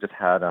example, we just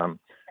had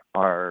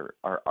our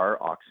art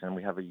auction.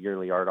 We have a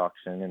yearly art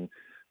auction, and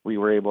we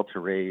were able to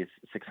raise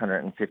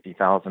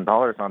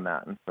 $650,000 on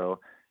that. And so,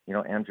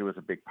 Andrew was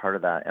a big part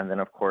of that. And then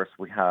of course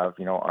we have,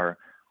 our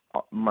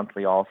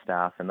monthly all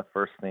staff. And the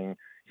first thing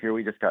here,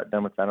 we just got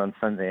done with that on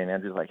Sunday, and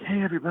Andrew's like,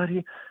 hey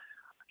everybody,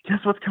 guess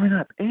what's coming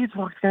up? AIDS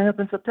Walk's coming up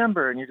in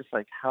September. And you're just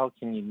like, how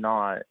can you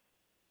not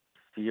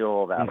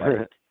feel that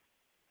like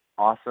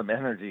awesome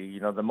energy,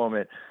 the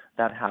moment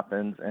that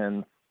happens?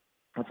 And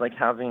it's like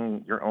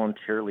having your own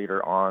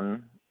cheerleader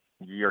on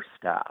your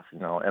staff,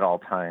 at all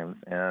times.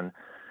 And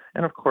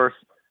of course,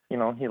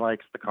 he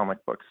likes the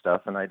comic book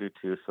stuff, and I do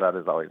too, so that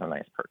is always a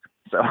nice perk.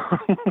 So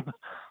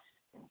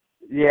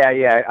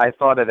Yeah, I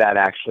thought of that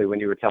actually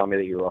when you were telling me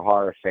that you were a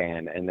horror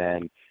fan, and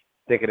then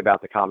thinking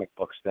about the comic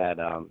books that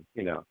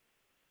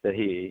that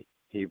he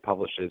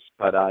publishes.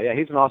 But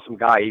he's an awesome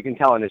guy. You can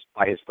tell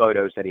by his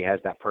photos that he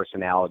has that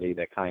personality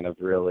that kind of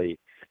really,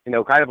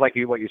 kind of like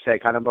what you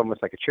said, kind of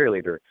almost like a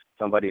cheerleader,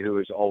 somebody who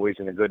is always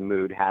in a good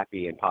mood,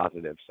 happy and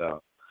positive.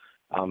 So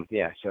so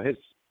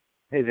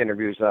his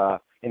interviews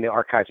in the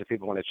archives if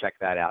people want to check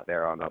that out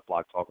there on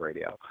Blog Talk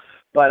Radio.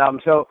 But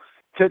so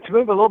to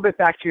move a little bit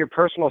back to your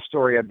personal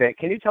story a bit,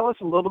 can you tell us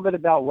a little bit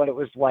about what it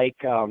was like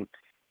kind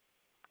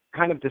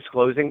of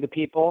disclosing to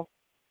people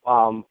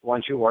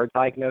once you were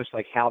diagnosed,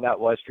 like how that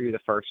was for you the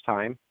first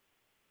time?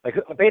 Like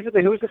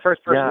basically, who was the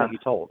first person that you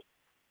told?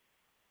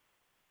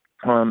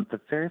 The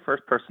very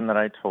first person that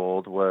I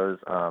told was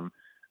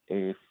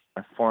a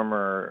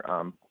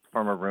former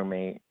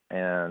roommate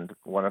and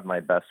one of my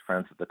best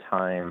friends at the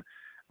time.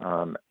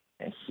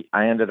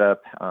 I ended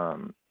up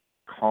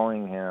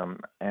calling him,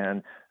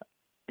 and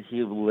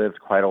he lived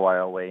quite a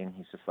while away, and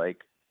he's just like,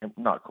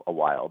 not a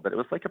while, but it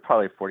was like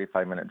probably a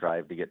 45-minute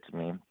drive to get to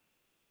me.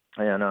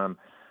 And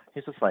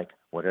he's just like,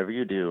 whatever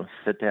you do,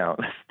 sit down,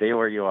 stay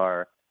where you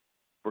are.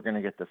 We're going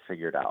to get this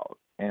figured out.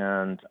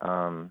 And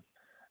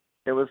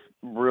it was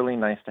really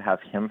nice to have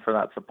him for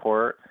that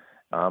support.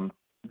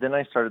 Then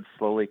I started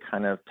slowly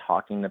kind of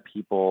talking to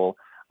people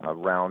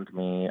around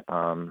me.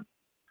 The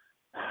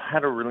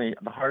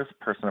hardest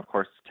person, of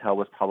course, to tell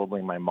was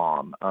probably my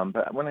mom.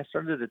 But when I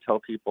started to tell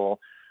people,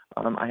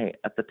 I,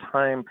 at the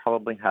time,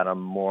 probably had a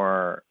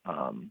more,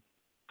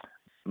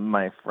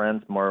 my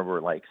friends more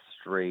were like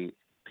straight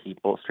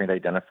people, straight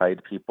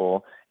identified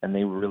people, and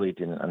they really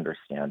didn't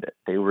understand it.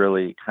 They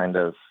really kind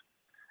of,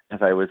 as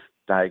I was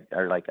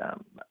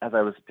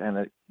kind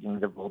of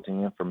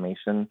divulging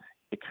information,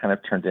 it kind of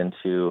turned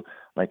into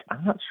like,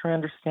 I'm not sure I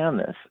understand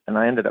this. And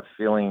I ended up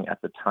feeling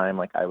at the time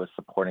like I was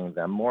supporting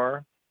them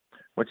more,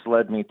 which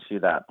led me to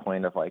that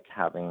point of like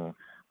having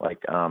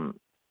like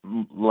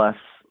less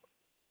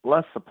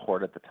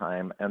support at the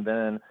time. And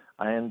then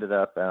I ended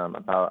up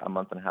about a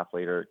month and a half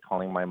later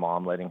calling my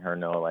mom, letting her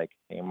know like,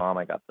 hey Mom,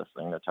 I got this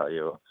thing to tell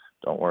you.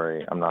 Don't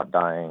worry, I'm not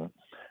dying.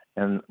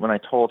 And when I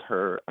told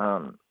her,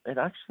 it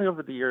actually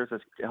over the years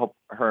has helped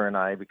her and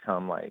I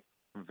become like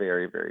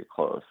very, very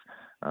close.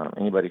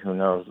 Anybody who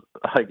knows,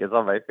 like, is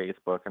on my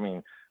Facebook. I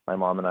mean, my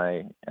mom and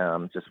I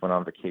just went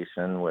on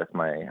vacation with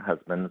my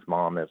husband's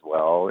mom as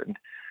well. And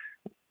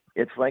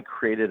it's like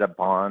created a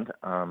bond.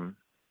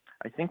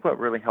 I think what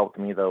really helped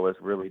me though was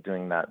really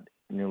doing that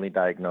newly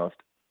diagnosed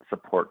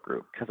support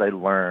group, because I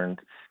learned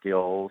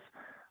skills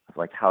of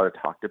like how to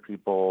talk to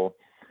people.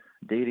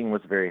 Dating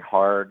was very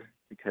hard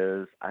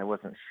because I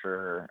wasn't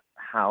sure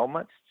how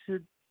much to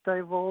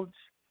divulge.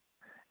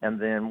 And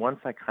then once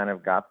I kind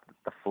of got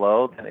the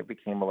flow, then it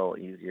became a little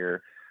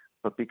easier.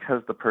 But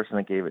because the person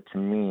that gave it to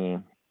me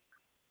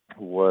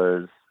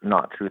was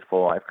not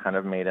truthful, I've kind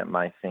of made it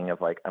my thing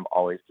of like, I'm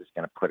always just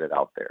going to put it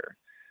out there.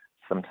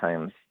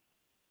 Sometimes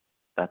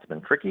that's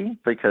been tricky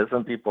because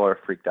some people are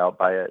freaked out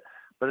by it.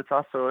 But it's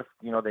also, if,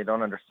 you know, they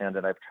don't understand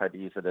it, I've tried to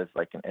use it as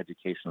like an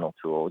educational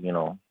tool, you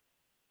know.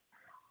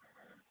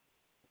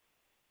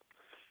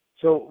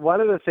 So one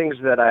of the things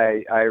that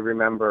I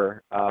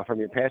remember from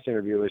your past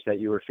interview is that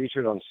you were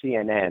featured on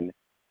CNN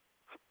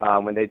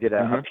when they did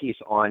a piece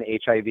on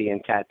HIV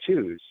and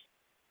tattoos.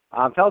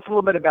 Tell us a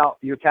little bit about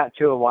your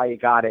tattoo and why you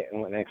got it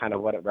and kind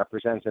of what it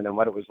represents and then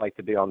what it was like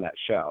to be on that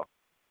show.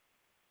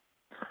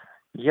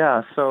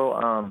 Yeah, so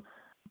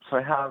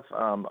I have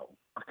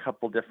a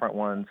couple different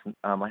ones.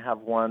 I have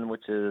one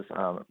which is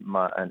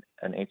an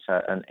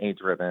AIDS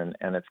ribbon,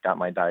 and it's got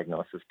my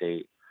diagnosis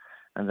date.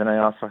 And then I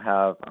also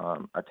have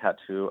a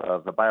tattoo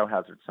of the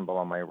biohazard symbol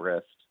on my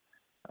wrist.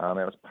 It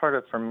was part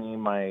of, for me,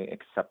 my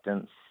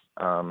acceptance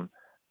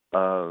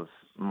of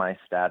my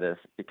status,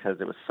 because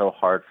it was so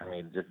hard for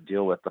me to just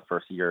deal with the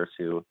first year or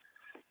two.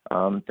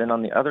 Then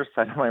on the other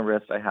side of my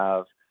wrist, I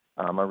have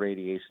a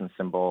radiation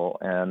symbol,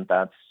 and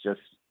that's just,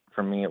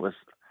 for me, it was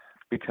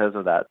because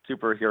of that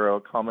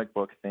superhero comic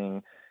book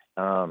thing.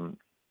 One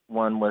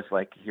was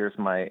like, here's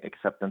my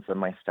acceptance of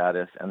my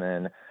status, and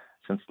then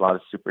since a lot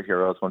of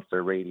superheroes, once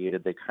they're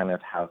radiated, they kind of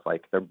have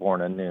like, they're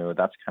born anew.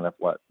 That's kind of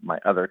what my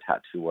other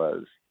tattoo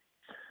was.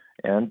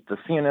 And the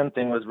CNN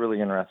thing was really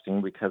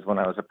interesting because when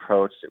I was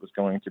approached, it was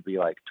going to be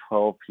like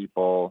 12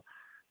 people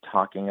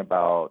talking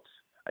about,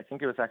 I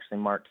think it was actually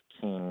Mark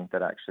King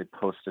that actually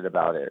posted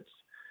about it.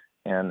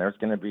 And there's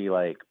going to be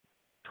like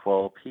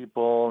 12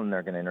 people, and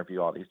they're going to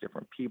interview all these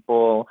different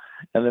people.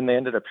 And then they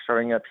ended up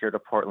showing up here to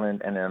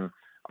Portland, and then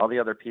all the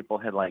other people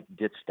had like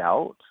ditched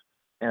out,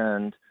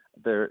 and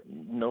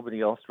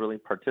nobody else really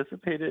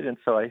participated. And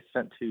so I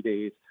spent 2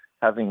 days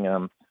having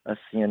a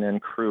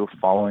CNN crew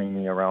following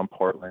me around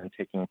Portland,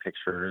 taking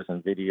pictures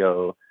and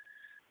video.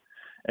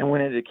 And when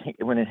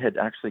it had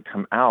actually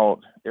come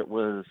out, it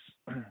was,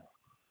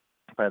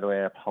 by the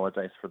way, I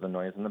apologize for the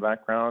noise in the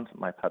background.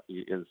 My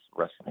puppy is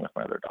wrestling with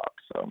my other dog.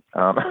 So,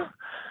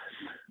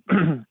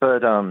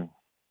 but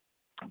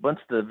once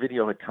the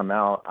video had come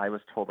out, I was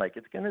told like,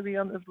 it's going to be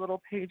on this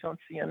little page on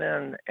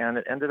CNN, and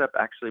it ended up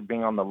actually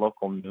being on the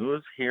local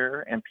news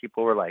here. And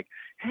people were like,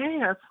 hey,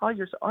 I saw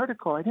your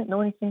article. I didn't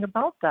know anything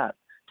about that.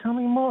 Tell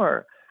me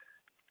more.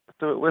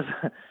 So it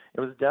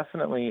was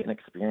definitely an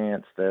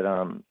experience that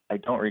I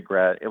don't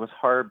regret. It was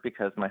hard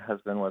because my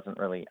husband wasn't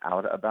really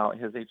out about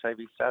his HIV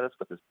status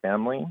with his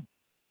family.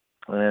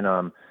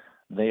 And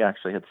they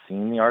actually had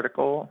seen the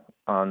article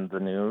on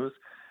the news,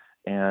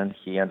 and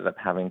he ended up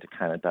having to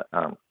kind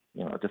of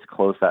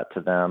disclose that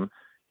to them.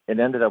 It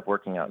ended up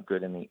working out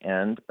good in the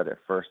end, but at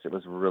first it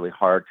was really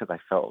hard because I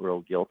felt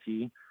real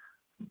guilty.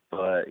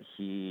 But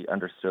he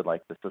understood,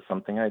 like, this is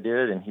something I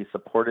did, and he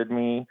supported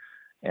me.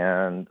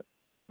 And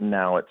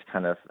now it's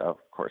kind of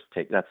course,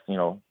 that's,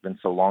 been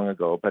so long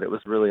ago, but it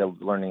was really a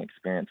learning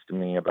experience to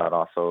me about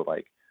also,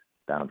 like,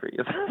 boundaries.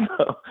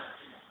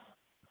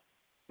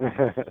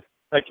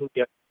 That can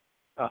be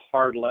a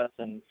hard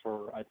lesson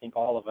for, I think,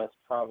 all of us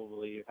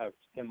probably have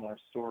similar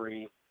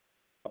stories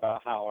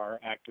about how our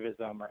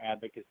activism or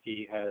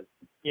advocacy has,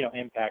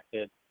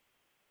 impacted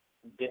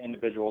the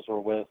individuals we're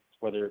with,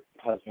 whether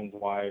husbands,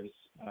 wives,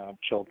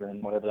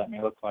 children, whatever that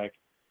may look like.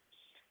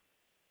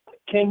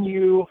 Can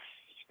you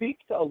speak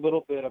a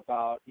little bit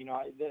about,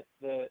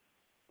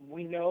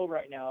 we know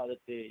right now that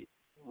the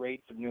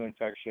rates of new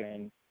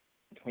infection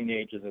between the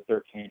ages of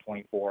 13 and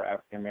 24,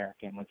 African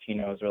American,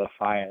 Latinos, are the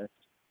highest.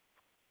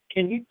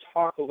 Can you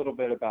talk a little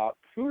bit about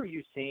who are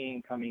you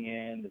seeing coming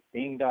in, that's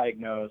being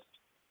diagnosed,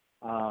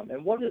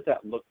 and what does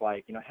that look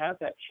like? Has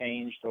that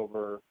changed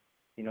over,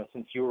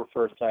 since you were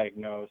first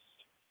diagnosed?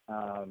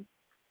 Can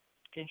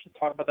you just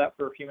talk about that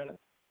for a few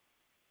minutes?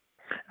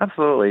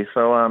 Absolutely.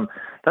 So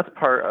that's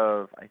part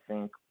of, I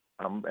think,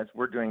 as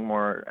we're doing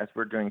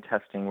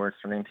testing, we're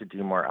starting to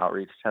do more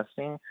outreach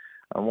testing.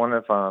 One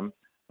of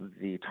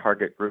the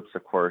target groups,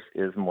 of course,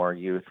 is more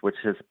youth, which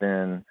has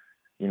been,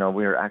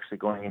 we're actually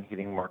going and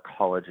hitting more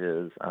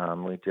colleges.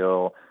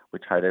 We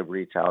try to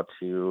reach out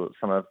to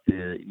some of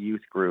the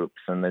youth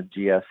groups and the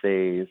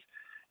GSAs.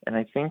 And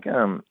I think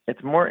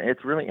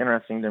it's really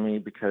interesting to me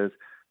because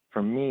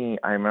for me,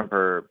 I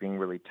remember being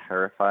really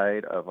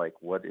terrified of, like,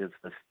 what is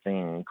this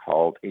thing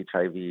called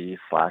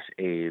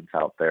HIV/AIDS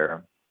out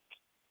there?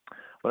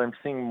 What I'm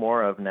seeing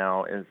more of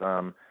now is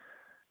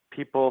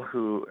people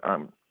who,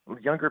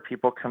 younger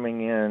people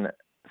coming in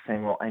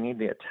saying, well, I need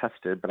to get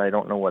tested, but I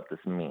don't know what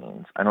this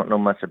means. I don't know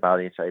much about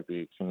HIV.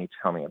 Can you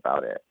tell me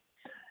about it?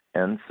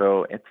 And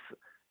so it's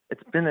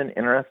been an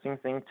interesting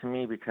thing to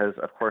me because,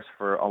 of course,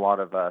 for a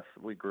lot of us,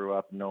 we grew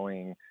up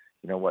knowing,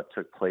 what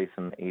took place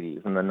in the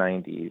 80s and the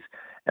 90s.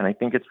 And I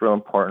think it's real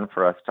important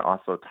for us to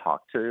also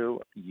talk to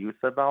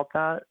youth about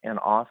that,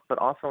 but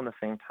also in the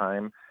same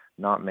time,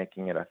 not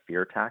making it a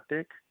fear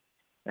tactic.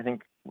 I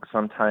think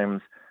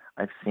sometimes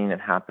I've seen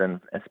it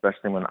happen,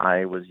 especially when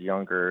I was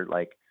younger,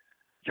 like,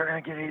 you're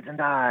going to get AIDS and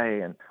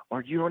die,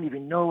 or you don't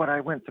even know what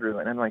I went through.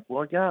 And I'm like,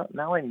 well, yeah,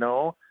 now I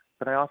know,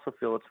 but I also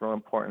feel it's real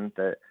important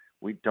that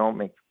we don't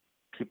make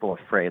people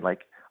afraid.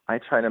 Like, I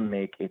try to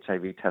make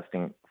HIV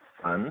testing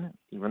fun,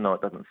 even though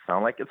it doesn't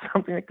sound like it's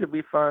something that could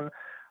be fun,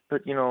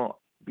 but,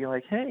 be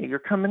like, hey, you're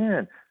coming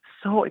in.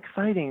 So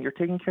exciting. You're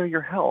taking care of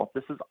your health.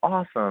 This is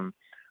awesome.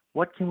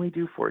 What can we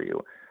do for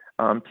you?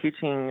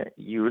 Teaching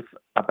youth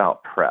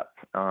about PrEP,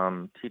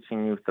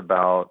 teaching youth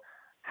about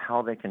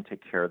how they can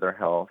take care of their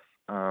health.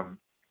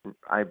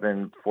 I've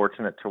been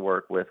fortunate to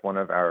work with one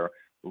of our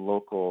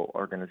local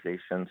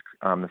organizations,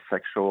 the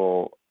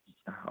Sexual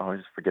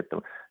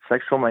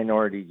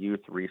Minority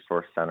Youth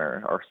Resource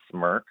Center, or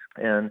SMIRC,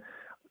 and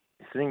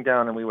sitting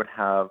down, and we would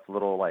have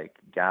little, like,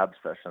 gab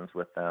sessions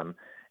with them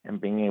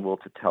and being able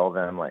to tell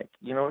them, like,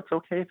 it's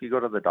okay if you go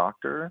to the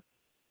doctor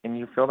and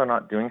you feel they're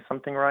not doing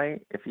something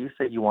right. If you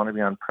say you want to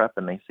be on PrEP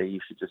and they say you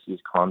should just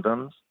use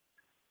condoms,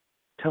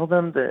 tell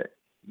them that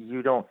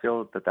you don't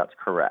feel that that's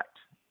correct.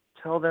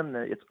 Tell them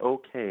that it's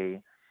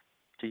okay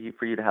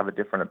for you to have a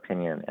different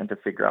opinion and to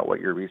figure out what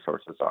your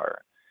resources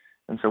are.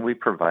 And so we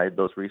provide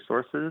those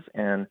resources,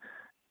 and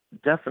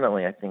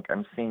definitely I think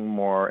I'm seeing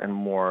more and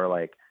more,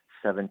 like,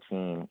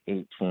 17,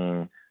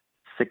 18,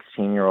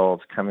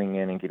 16-year-olds coming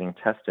in and getting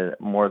tested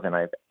more than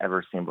I've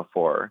ever seen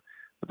before.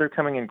 But they're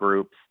coming in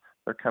groups,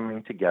 they're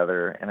coming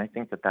together, and I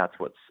think that that's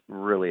what's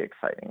really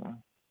exciting.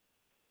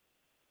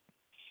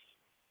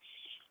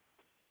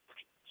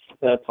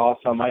 That's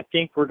awesome. I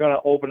think we're going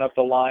to open up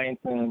the lines,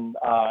 and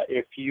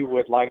if you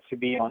would like to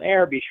be on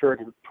air, be sure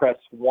to press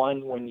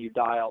 1 when you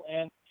dial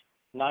in,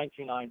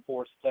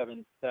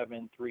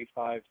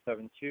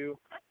 929-477-3572.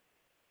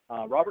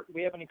 Robert, do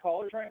we have any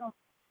callers right now?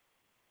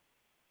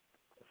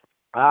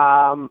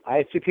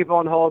 I see people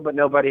on hold, but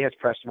nobody has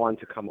pressed 1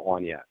 to come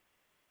on yet.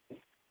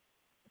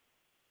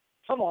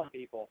 Come on,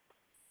 people.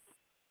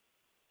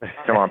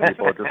 Come on,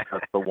 people. Just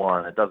press the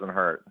 1. It doesn't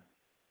hurt.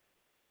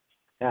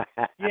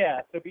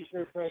 Yeah, so be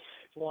sure to press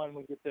 1.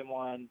 We get them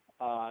on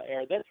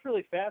air. That's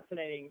really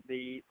fascinating.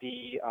 We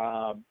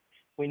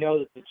know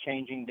that the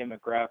changing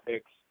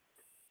demographics.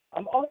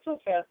 I'm also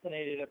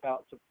fascinated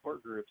about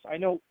support groups. I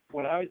know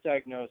when I was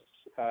diagnosed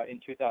in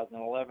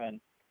 2011,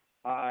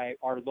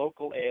 our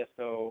local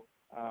ASO,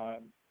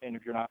 and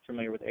if you're not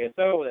familiar with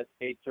ASO, that's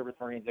AIDS Service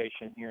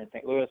Organization here in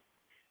St. Louis,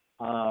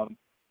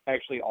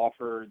 actually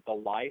offered the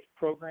LIFE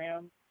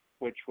program,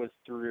 which was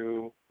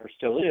through, or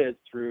still is,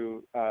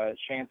 through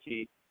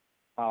Shanty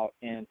out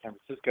in San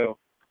Francisco.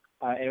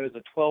 And it was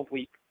a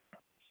 12-week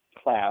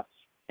class.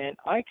 And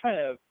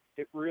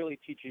it really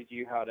teaches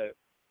you how to,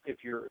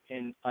 if you're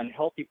in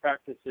unhealthy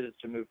practices,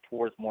 to move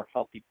towards more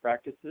healthy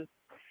practices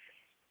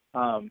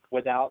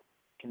without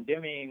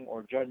condemning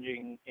or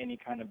judging any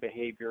kind of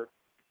behavior.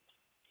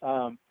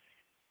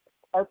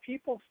 Are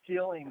people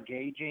still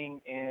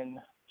engaging in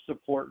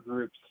support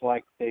groups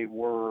like they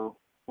were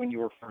when you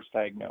were first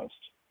diagnosed?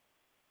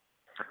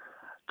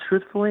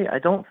 Truthfully, I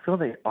don't feel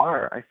they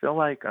are. I feel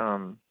like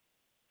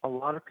a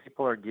lot of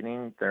people are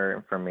getting their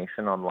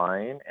information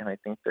online, and I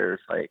think there's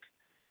like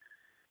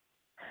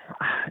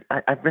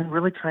I've been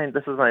really trying.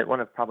 This is like one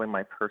of probably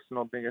my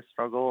personal biggest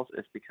struggles,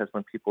 is because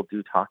when people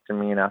do talk to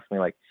me and ask me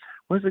like,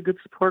 "Where's a good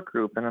support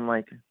group?" and I'm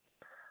like,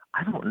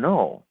 I don't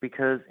know,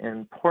 because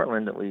in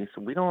Portland, at least,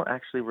 we don't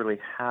actually really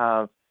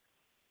have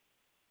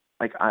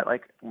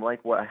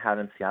like what I had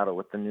in Seattle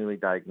with the newly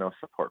diagnosed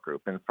support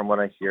group. And from what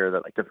I hear,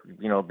 that like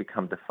they've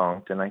become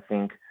defunct. And I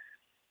think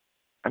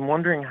I'm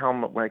wondering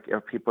how like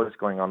if people is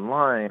going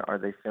online, are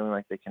they feeling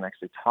like they can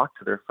actually talk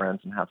to their friends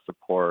and have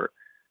support?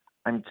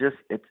 I'm just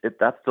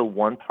that's the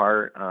one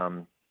part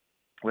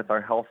with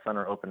our health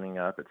center opening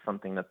up. It's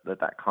something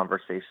that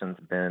conversation's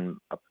been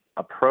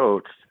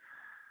approached.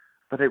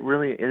 But it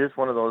is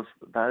one of those,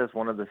 that is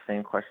one of the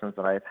same questions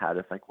that I've had.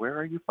 It's like, where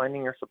are you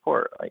finding your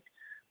support? Like,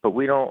 but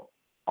we don't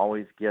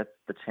always get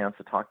the chance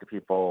to talk to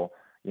people,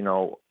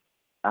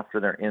 after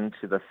they're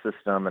into the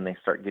system and they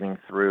start getting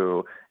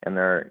through and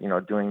they're,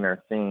 doing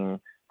their thing.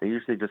 They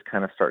usually just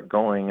kind of start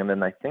going. And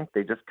then I think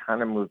they just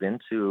kind of move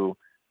into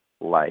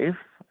life.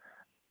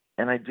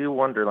 And I do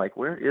wonder, like,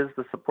 where is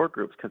the support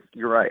groups? Because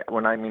you're right.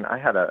 I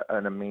had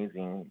an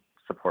amazing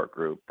support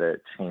group that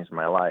changed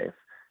my life.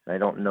 And I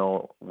don't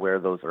know where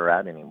those are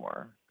at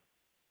anymore.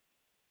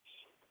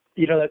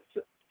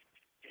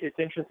 It's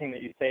interesting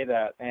that you say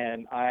that,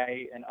 and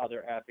I and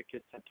other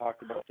advocates have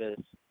talked about this,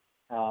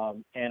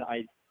 and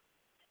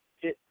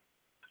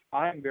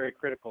I'm very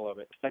critical of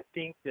it. I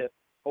think that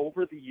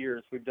over the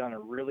years we've done a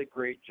really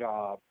great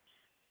job,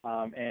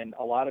 and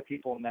a lot of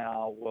people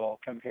now will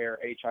compare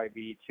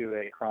HIV to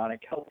a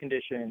chronic health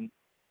condition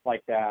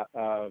like that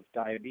of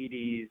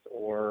diabetes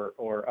or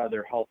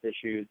other health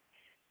issues.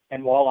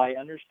 And while I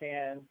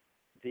understand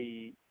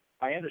the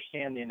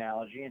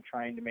analogy and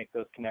trying to make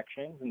those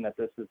connections, and that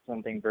this is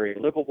something very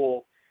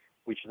livable,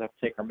 we just have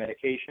to take our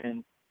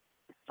medication.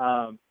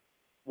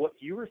 What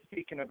you were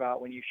speaking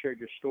about when you shared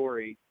your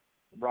story,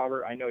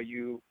 Robert, I know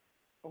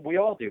we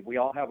all do. We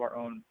all have our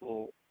own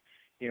little,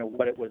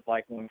 what it was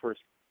like when we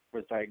first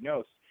was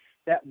diagnosed.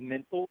 That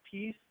mental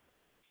piece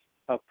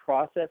of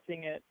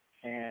processing it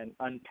and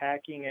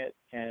unpacking it,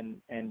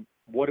 and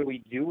what do we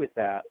do with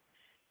that?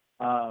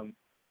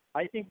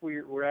 I think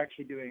we're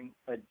actually doing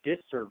a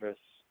disservice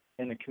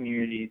in the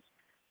communities.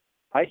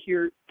 I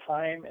hear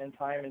time and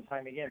time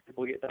again,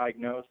 people get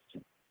diagnosed,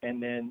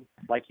 and then,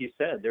 like you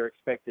said, they're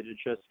expected to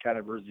just kind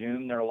of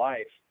resume their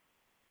life,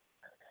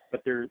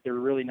 but they're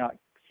really not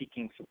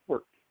seeking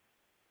support.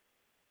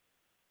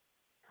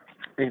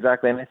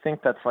 Exactly, and I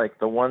think that's like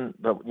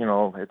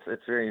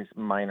it's very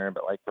minor,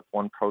 but like the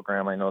one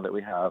program I know that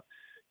we have,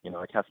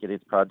 a Cascade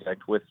AIDS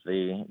project with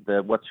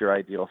the What's Your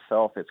Ideal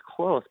Self. It's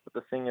close, but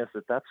the thing is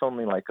that that's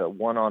only like a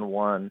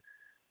one-on-one.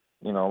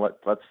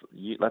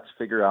 Let's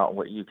figure out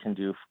what you can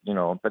do.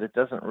 But it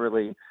doesn't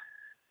really.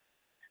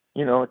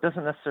 It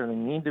doesn't necessarily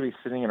need to be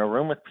sitting in a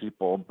room with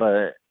people,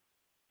 but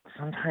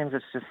sometimes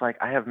it's just like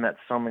I have met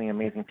so many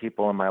amazing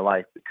people in my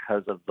life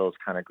because of those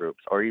kind of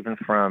groups, or even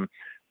from,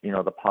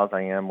 the Pause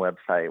I Am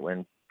website,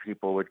 when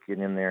people would get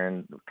in there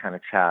and kind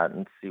of chat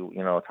and see,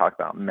 talk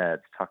about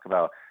meds, talk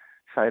about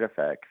side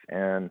effects.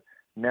 And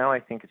now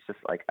I think it's just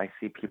like I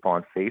see people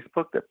on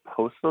Facebook that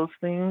post those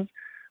things,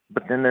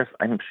 but then there's,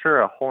 I'm sure,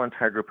 a whole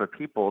entire group of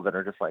people that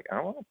are just like, I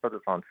don't want to put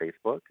this on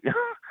Facebook.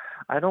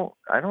 I don't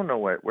know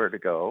where to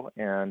go.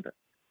 And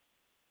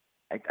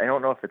I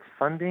don't know if it's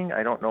funding.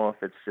 I don't know if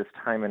it's just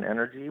time and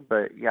energy,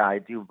 but yeah, I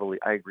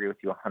agree with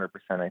you 100%.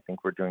 I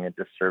think we're doing a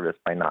disservice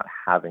by not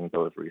having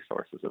those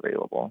resources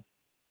available.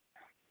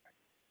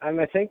 And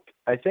I think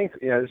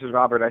this is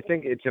Robert. I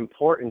think it's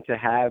important to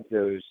have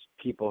those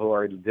people who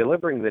are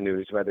delivering the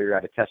news, whether you're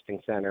at a testing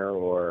center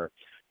or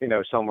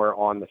somewhere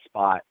on the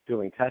spot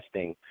doing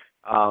testing,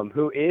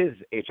 who is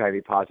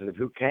HIV positive,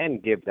 who can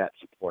give that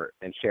support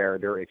and share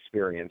their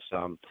experience.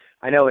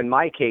 I know in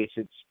my case,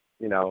 it's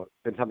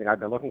been something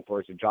I've been looking for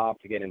as a job,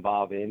 to get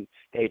involved in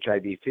the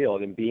HIV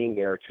field and being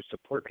there to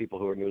support people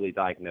who are newly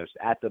diagnosed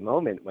at the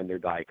moment when they're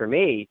diagnosed. For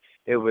me,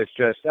 it was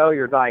just, oh,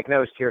 you're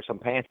diagnosed, here's some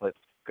pamphlets,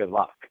 good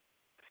luck.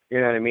 You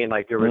know what I mean?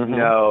 Like there was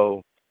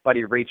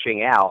nobody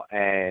reaching out.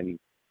 And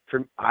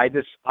I'm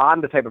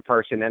the type of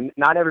person, and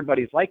not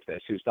everybody's like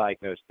this who's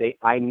diagnosed.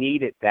 I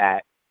needed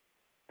that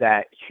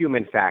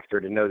human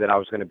factor to know that I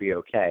was going to be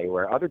okay,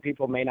 where other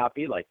people may not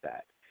be like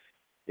that.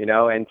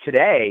 And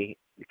today,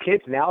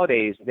 kids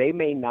nowadays, they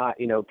may not,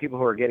 people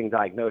who are getting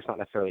diagnosed, not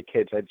necessarily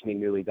kids, I just mean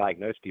newly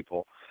diagnosed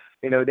people,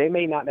 they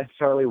may not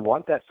necessarily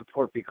want that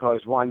support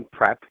because, one,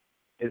 PrEP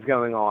is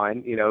going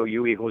on,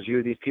 U equals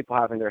U. These people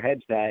have in their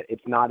heads that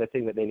it's not a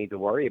thing that they need to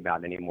worry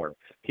about anymore.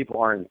 People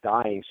aren't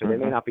dying, so they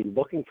may not be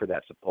looking for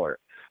that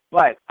support.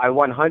 But I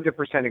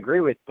 100%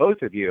 agree with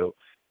both of you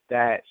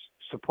that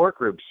support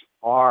groups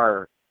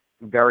are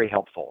very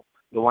helpful.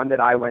 The one that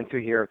I went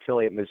to here,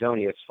 affiliate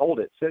Mazzoni, has sold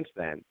it since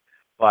then.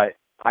 But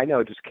I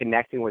know just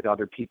connecting with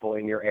other people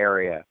in your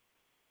area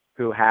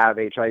who have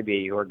HIV,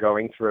 who are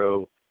going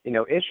through,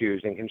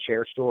 issues and can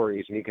share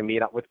stories, and you can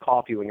meet up with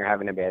coffee when you're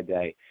having a bad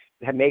day.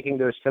 Making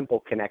those simple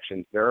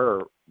connections, they're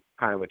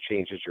kind of what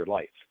changes your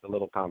life, the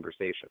little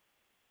conversation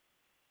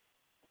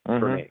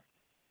for me.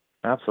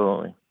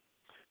 Absolutely.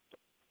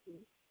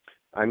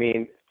 I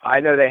mean, I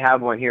know they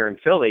have one here in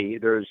Philly.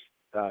 There's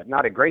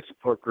not a great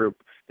support group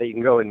that you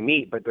can go and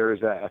meet, but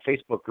there's a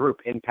Facebook group,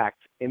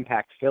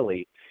 Impact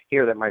Philly,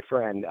 here that my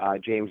friend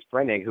James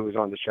Breining, who was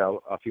on the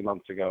show a few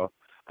months ago,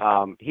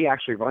 he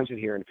actually runs it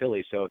here in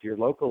Philly. So if you're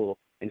local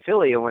in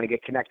Philly and want to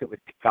get connected with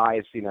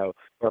guys, who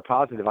are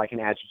positive, I can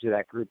add you to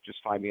that group. Just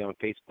find me on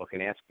Facebook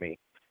and ask me.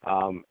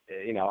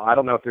 I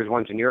don't know if there's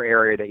ones in your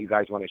area that you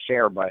guys want to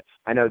share, but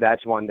I know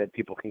that's one that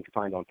people can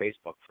find on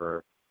Facebook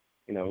for,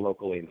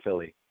 locally in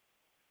Philly.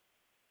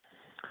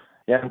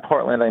 Yeah, in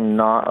Portland, I'm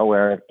not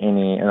aware of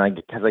any, and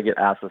because I get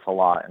asked this a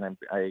lot, and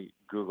I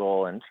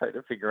Google and try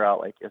to figure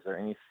out, is there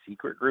any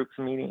secret groups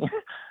meeting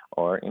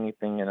or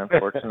anything? And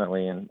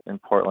unfortunately, in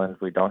Portland,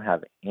 we don't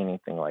have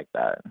anything like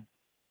that.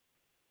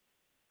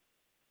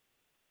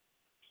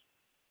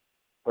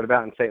 What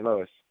about in St.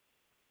 Louis?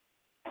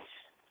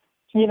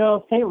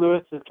 St.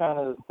 Louis is kind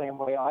of the same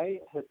way. I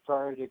had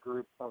started a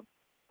group of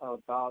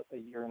about a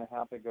year and a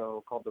half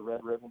ago called the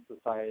Red Ribbon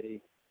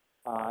Society,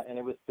 and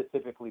it was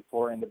specifically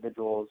for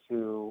individuals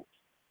who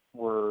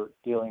were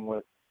dealing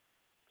with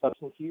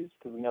substance use,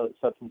 because we know that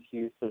substance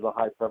use, there's a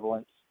high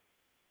prevalence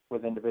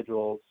with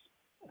individuals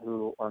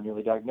who are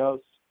newly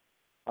diagnosed,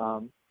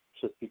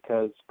 just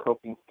because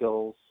coping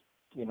skills,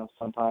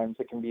 sometimes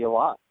it can be a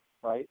lot,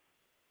 right?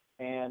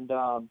 And,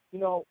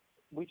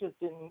 we just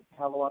didn't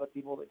have a lot of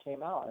people that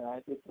came out.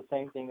 And it's the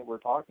same thing that we're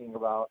talking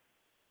about,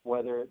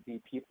 whether it be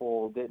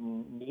people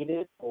didn't need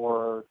it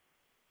or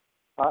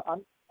I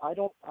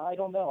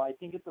don't know. I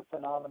think it's a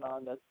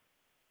phenomenon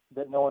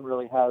that no one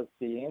really has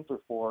the answer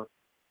for.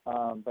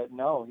 But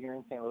no, here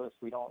in St. Louis,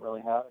 we don't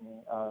really have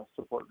any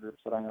support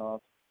groups that I know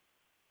of.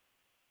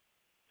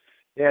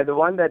 Yeah, the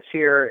one that's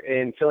here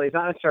in Philly is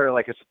not necessarily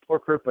like a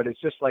support group, but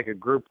it's just like a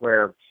group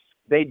where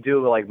they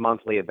do like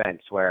monthly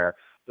events where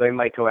they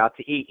might go out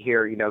to eat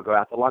here, go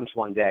out to lunch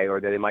one day,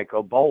 or they might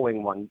go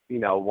bowling one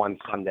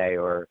Sunday,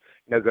 or,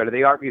 go to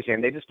the art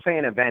museum. They just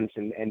plan events,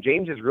 and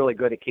James is really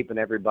good at keeping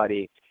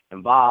everybody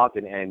involved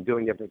and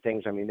doing different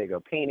things. I mean, they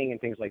go painting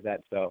and things like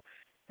that. So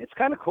it's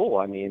kind of cool.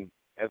 I mean,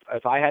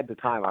 if I had the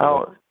time, I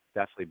would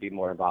definitely be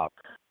more involved.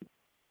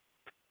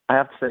 I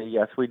have to say,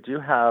 yes, we do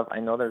have, I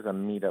know there's a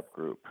meetup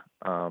group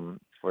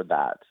for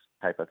that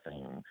type of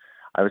thing.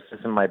 I was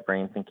just in my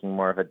brain thinking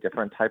more of a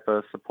different type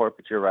of support,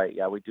 but you're right.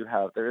 Yeah,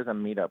 there is a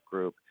meetup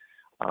group.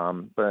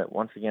 But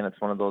once again, it's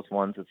one of those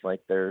ones, it's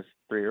like there's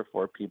 3 or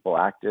 4 people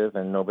active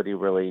and nobody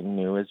really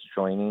new is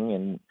joining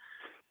and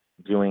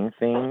doing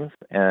things.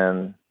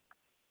 And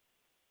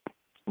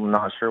I'm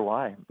not sure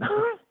why.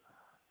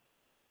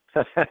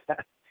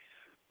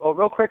 Well,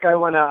 real quick, I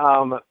want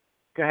to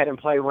go ahead and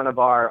play one of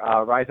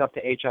our Rise Up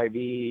to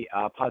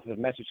HIV positive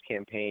message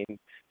campaign.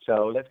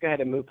 So let's go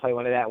ahead and play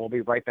one of that, and we'll be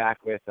right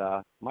back with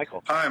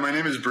Michael. Hi, my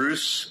name is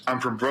Bruce.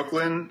 I'm from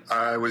Brooklyn.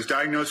 I was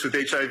diagnosed with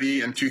HIV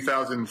in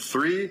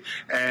 2003,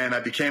 and I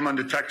became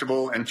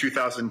undetectable in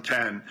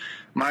 2010.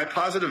 My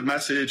positive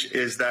message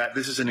is that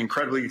this is an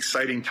incredibly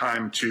exciting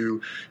time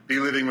to be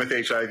living with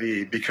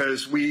HIV,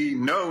 because we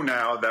know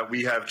now that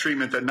we have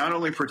treatment that not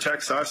only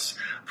protects us,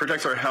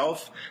 protects our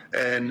health,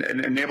 and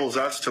enables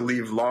us to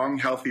lead long,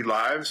 healthy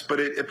lives, but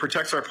it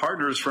protects our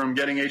partners from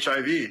getting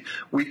HIV.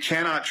 We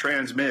cannot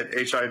transmit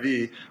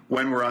HIV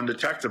when we're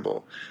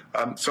undetectable.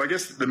 So I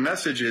guess the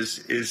message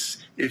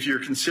is if you're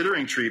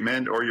considering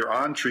treatment or you're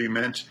on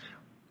treatment,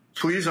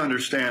 please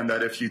understand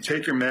that if you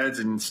take your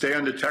meds and stay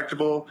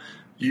undetectable,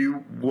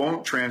 you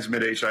won't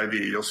transmit HIV.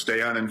 You'll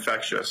stay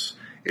uninfectious.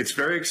 It's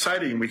very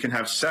exciting. We can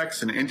have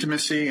sex and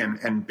intimacy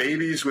and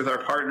babies with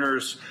our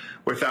partners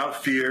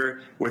without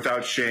fear,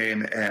 without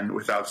shame, and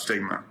without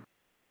stigma.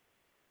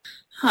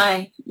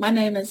 Hi, my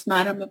name is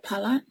Mara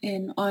Mapala,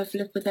 and I've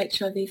lived with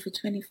HIV for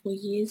 24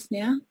 years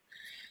now.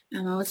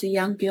 I was a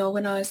young girl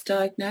when I was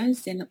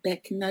diagnosed, and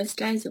back in those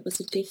days it was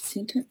a death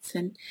sentence,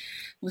 and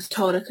I was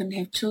told I couldn't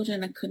have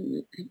children, I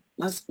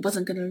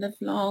wasn't going to live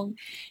long,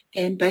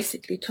 and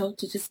basically told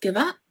to just give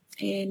up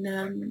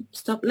and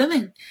stop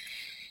living.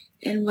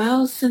 And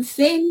well, since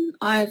then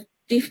I've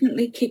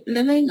definitely kept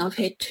living. I've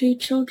had 2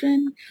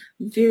 children.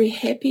 I'm very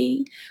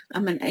happy.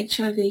 I'm an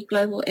HIV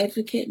global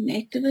advocate and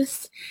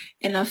activist,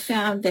 and I've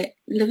found that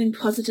living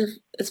positive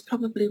is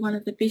probably one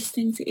of the best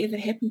things that ever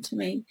happened to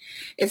me.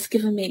 It's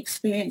given me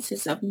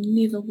experiences I've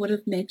never would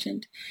have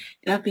imagined,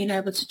 and I've been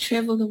able to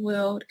travel the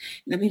world,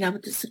 and I've been able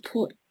to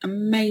support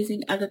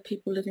amazing other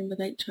people living with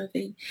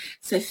HIV.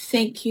 So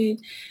thank you.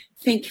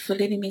 Thank you for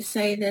letting me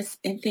say this,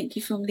 and thank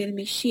you for letting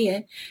me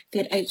share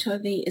that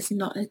HIV is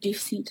not a death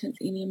sentence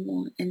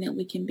anymore, and that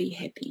we can be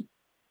happy.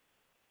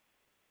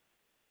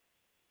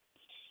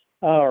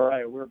 All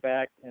right, we're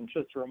back. And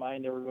just to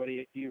remind everybody,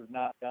 if you've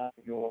not done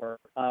your,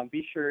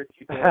 be sure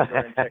to go over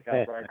and check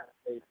out Rise Up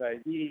to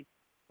HIV.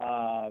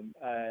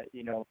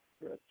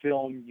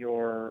 Film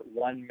your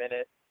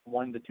 1-minute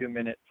 1 to 2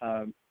 minute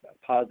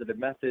positive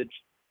message,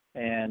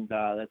 and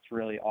that's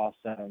really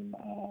awesome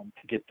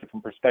to get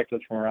different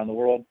perspectives from around the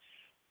world.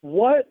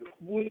 What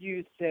would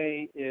you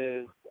say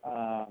is,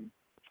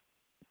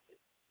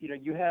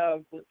 you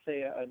have, let's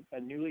say, a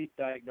newly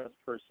diagnosed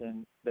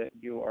person that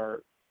you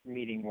are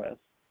meeting with.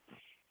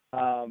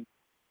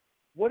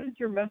 What is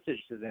your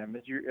message to them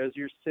as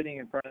you're sitting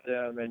in front of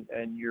them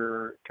and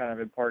you're kind of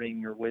imparting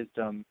your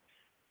wisdom?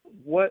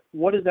 What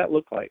does that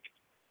look like?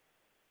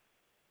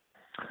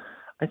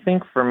 I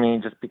think for me,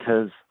 just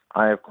because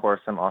I, of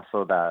course, am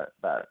also that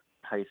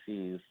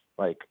Pisces,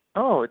 like,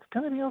 oh, it's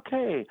going to be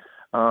okay.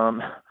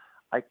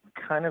 I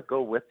kind of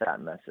go with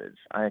that message.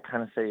 I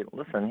kind of say,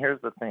 listen,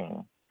 here's the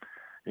thing.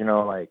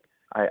 I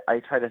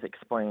try to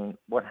explain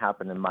what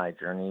happened in my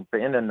journey,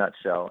 but in a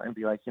nutshell, and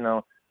be like,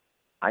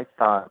 I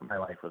thought my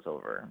life was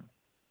over.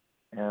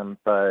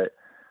 But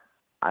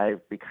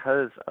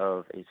because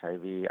of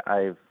HIV,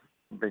 I've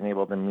been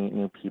able to meet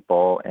new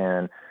people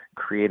and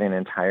create an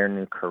entire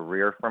new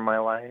career for my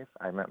life.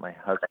 I met my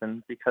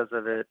husband because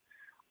of it.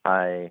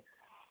 My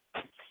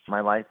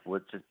life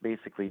was just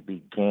basically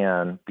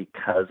began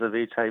because of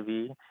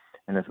HIV,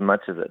 and as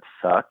much as it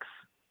sucks,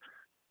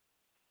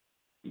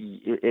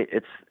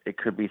 it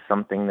could be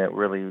something that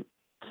really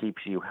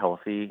keeps you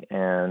healthy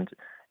and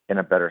in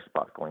a better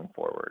spot going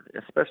forward,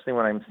 especially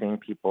when I'm seeing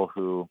people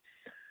who,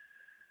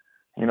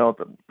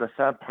 the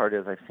sad part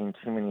is I've seen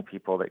too many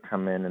people that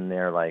come in and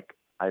they're like,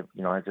 I've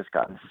just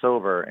gotten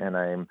sober and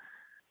I'm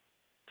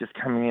just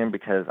coming in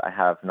because I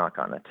have not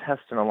gotten a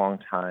test in a long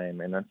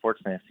time. And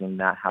unfortunately, I've seen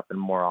that happen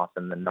more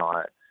often than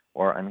not,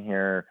 or I'm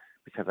here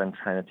because I'm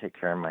trying to take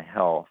care of my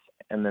health.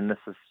 And then this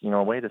is,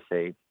 a way to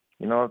say,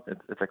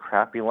 it's a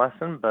crappy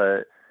lesson,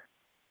 but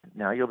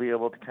now you'll be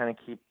able to kind of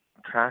keep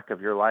track of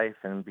your life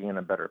and be in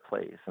a better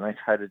place. And I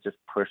try to just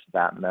push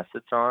that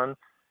message on.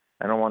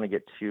 I don't want to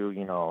get too,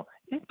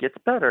 it gets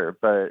better,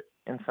 but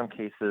in some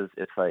cases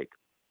it's like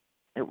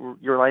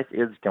your life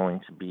is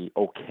going to be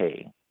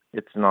okay.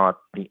 It's not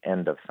the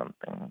end of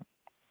something.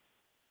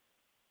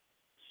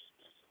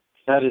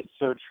 That is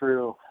so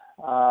true.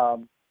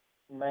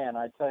 Man,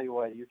 I tell you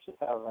what, you're just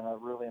having a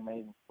really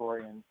amazing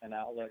story and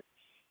outlet.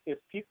 If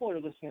people are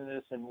listening to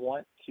this and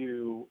want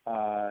to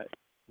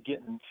get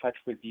in touch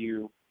with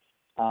you,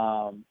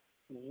 how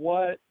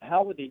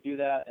would they do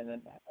that? And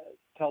then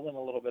tell them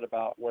a little bit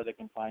about where they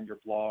can find your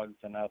blogs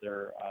and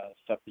other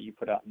stuff that you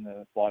put out in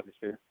the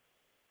blogosphere.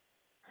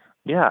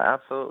 Yeah,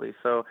 absolutely.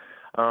 So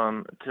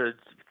I'm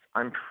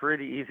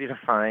pretty easy to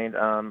find.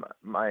 On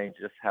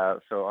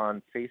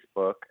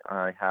Facebook,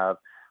 I have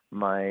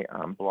my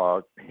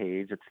blog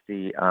page. It's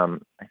the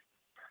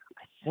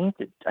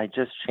I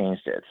just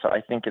changed it. So I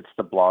think it's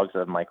the blogs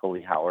of Michael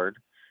Lee Howard.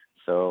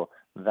 So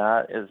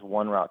that is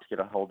one route to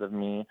get a hold of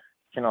me. You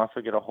can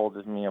also get a hold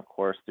of me, of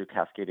course, through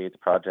Cascade AIDS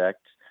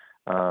Project,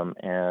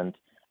 and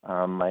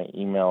my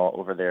email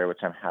over there,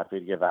 which I'm happy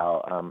to give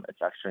out.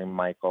 It's actually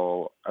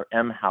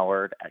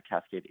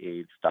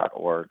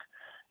mhoward@cascadeaids.org.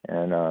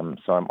 And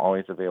so I'm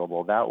always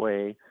available that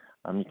way.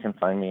 You can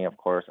find me, of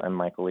course, I'm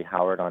Michael Lee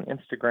Howard on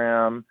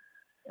Instagram,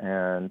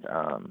 and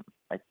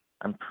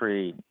I'm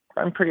pretty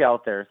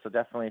out there. So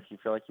definitely, if you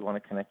feel like you want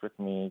to connect with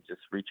me,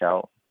 just reach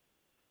out.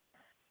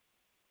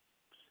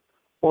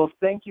 Well,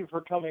 thank you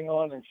for coming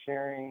on and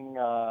sharing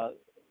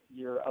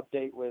your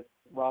update with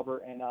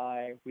Robert and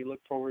I. We look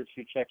forward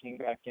to checking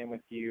back in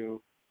with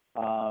you,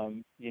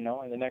 in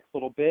the next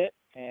little bit,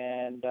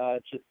 and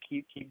just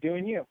keep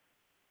doing you.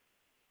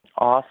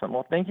 Awesome.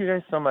 Well, thank you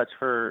guys so much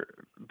for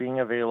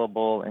being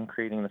available and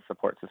creating the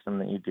support system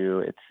that you do.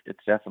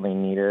 It's definitely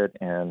needed,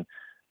 and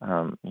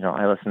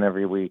I listen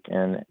every week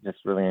and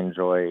just really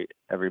enjoy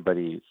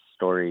everybody's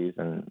stories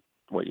and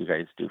what you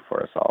guys do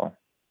for us all.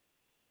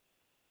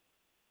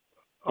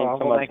 Thanks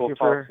so much. Thank you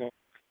for.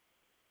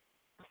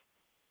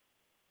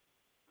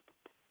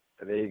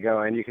 There you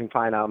go. And you can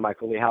find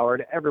Michael Lee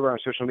Howard everywhere on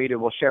social media.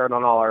 We'll share it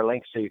on all our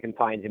links so you can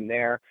find him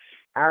there.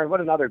 Aaron,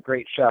 what another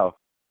great show.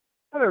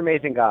 Another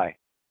amazing guy.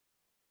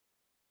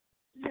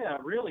 Yeah,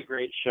 really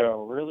great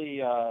show.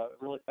 Really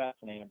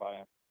fascinated by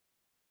him.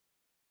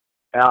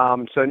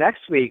 So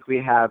next week we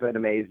have an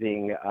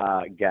amazing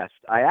guest.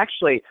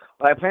 What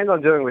I planned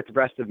on doing with the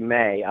rest of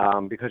May,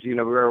 because we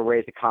were away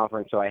at the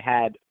conference, so I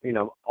had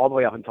all the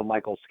way up until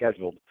Michael's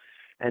scheduled,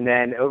 and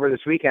then over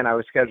this weekend I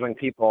was scheduling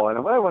people.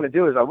 And what I want to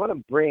do is I want to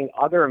bring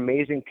other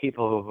amazing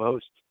people who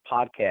host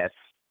podcasts,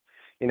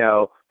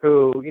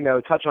 who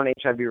touch on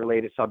HIV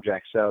related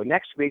subjects. So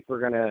next week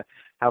we're going to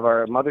have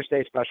our Mother's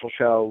Day special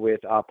show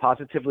with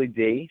Positively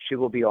D. She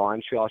will be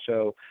on. She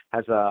also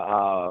has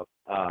a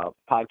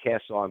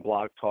podcast on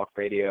Blog Talk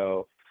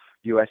Radio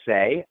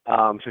USA.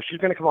 So she's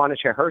going to come on and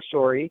share her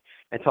story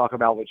and talk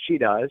about what she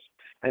does.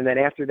 And then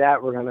after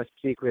that, we're going to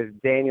speak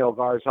with Daniel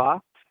Garza,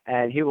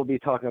 and he will be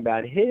talking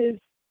about his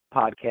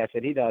podcast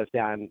that he does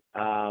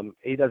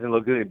in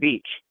Laguna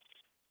Beach.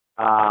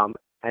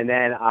 And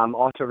then I'm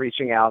also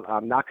reaching out,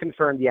 not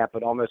confirmed yet,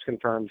 but almost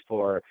confirmed,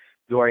 for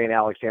Dorian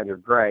Alexander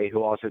Gray,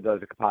 who also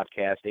does a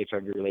podcast,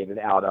 HIV related,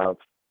 out of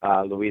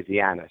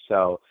Louisiana.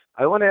 So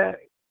I want to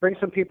bring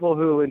some people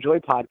who enjoy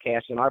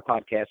podcasts and our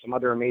podcast, some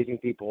other amazing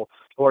people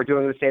who are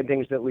doing the same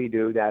things that we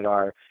do, that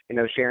are,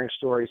 sharing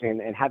stories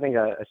and having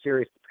a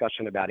serious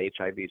discussion about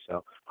HIV.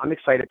 So I'm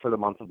excited for the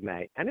month of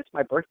May, and it's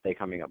my birthday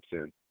coming up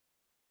soon.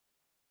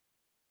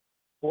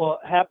 Well,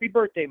 happy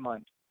birthday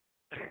month.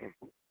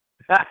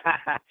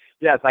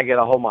 Yes, I get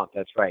a whole month.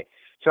 That's right.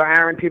 So,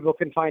 Aaron, people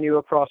can find you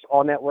across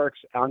all networks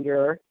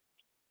under...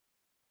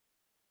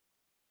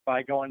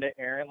 By going to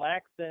Aaron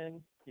Laxton.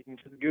 You can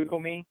just Google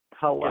me.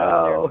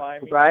 Hello,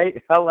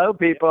 right? Hello,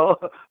 people.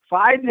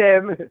 Find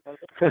him.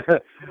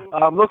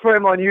 Look for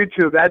him on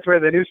YouTube. That's where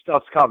the new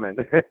stuff's coming.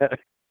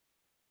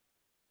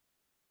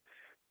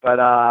 But,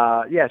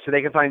 so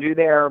they can find you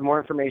there. More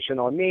information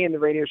on me and the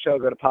radio show,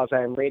 go to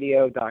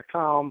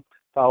PosIamRadio.com.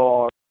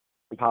 Follow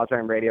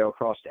PosIam Radio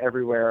across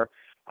everywhere.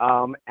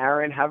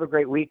 Aaron, have a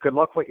great week. Good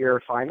luck with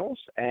your finals,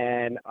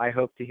 and I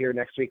hope to hear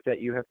next week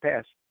that you have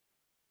passed.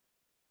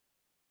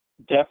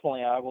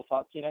 Definitely. I will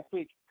talk to you next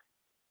week.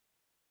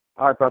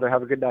 All right, brother.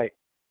 Have a good night.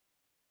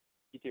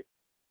 You too.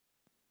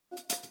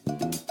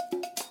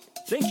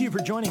 Thank you for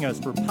joining us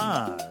for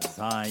Paz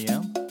I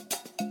Am.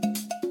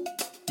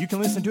 You can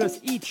listen to us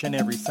each and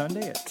every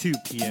Sunday at 2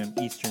 p.m.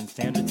 Eastern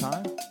Standard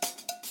Time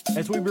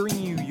as we bring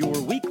you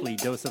your weekly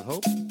dose of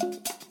hope.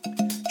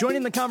 Join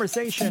in the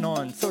conversation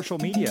on social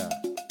media,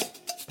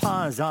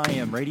 Paz I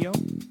Am Radio,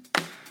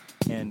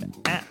 and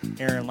at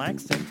Aaron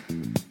Laxton.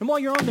 And while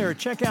you're on there,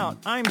 check out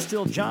I'm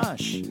Still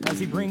Josh as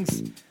he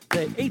brings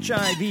the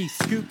HIV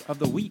scoop of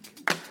the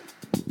week.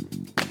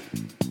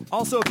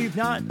 Also, if you've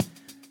not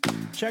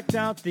checked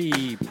out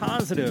the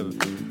positive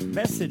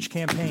message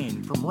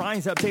campaign from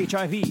Rise Up to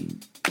HIV,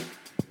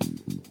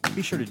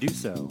 be sure to do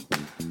so.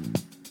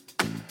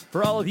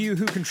 For all of you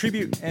who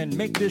contribute and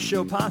make this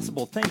show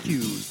possible, thank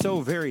you so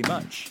very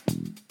much.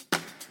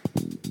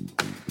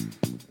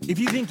 If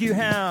you think you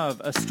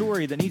have a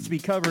story that needs to be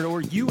covered,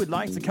 or you would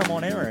like to come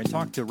on air and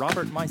talk to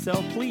Robert and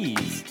myself,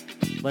 please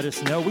let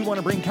us know. We want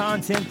to bring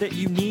content that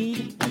you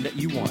need and that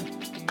you want.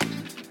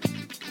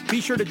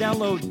 Be sure to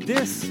download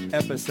this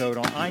episode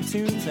on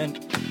iTunes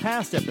and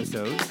past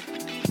episodes.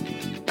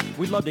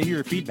 We'd love to hear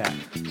your feedback.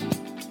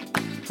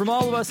 From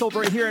all of us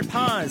over here at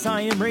Paz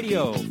I Am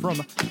Radio,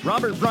 from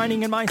Robert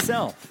Breining and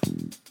myself,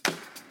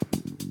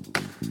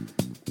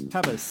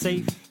 have a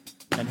safe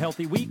and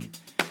healthy week.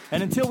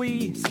 And until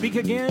we speak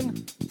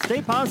again,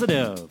 stay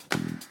positive.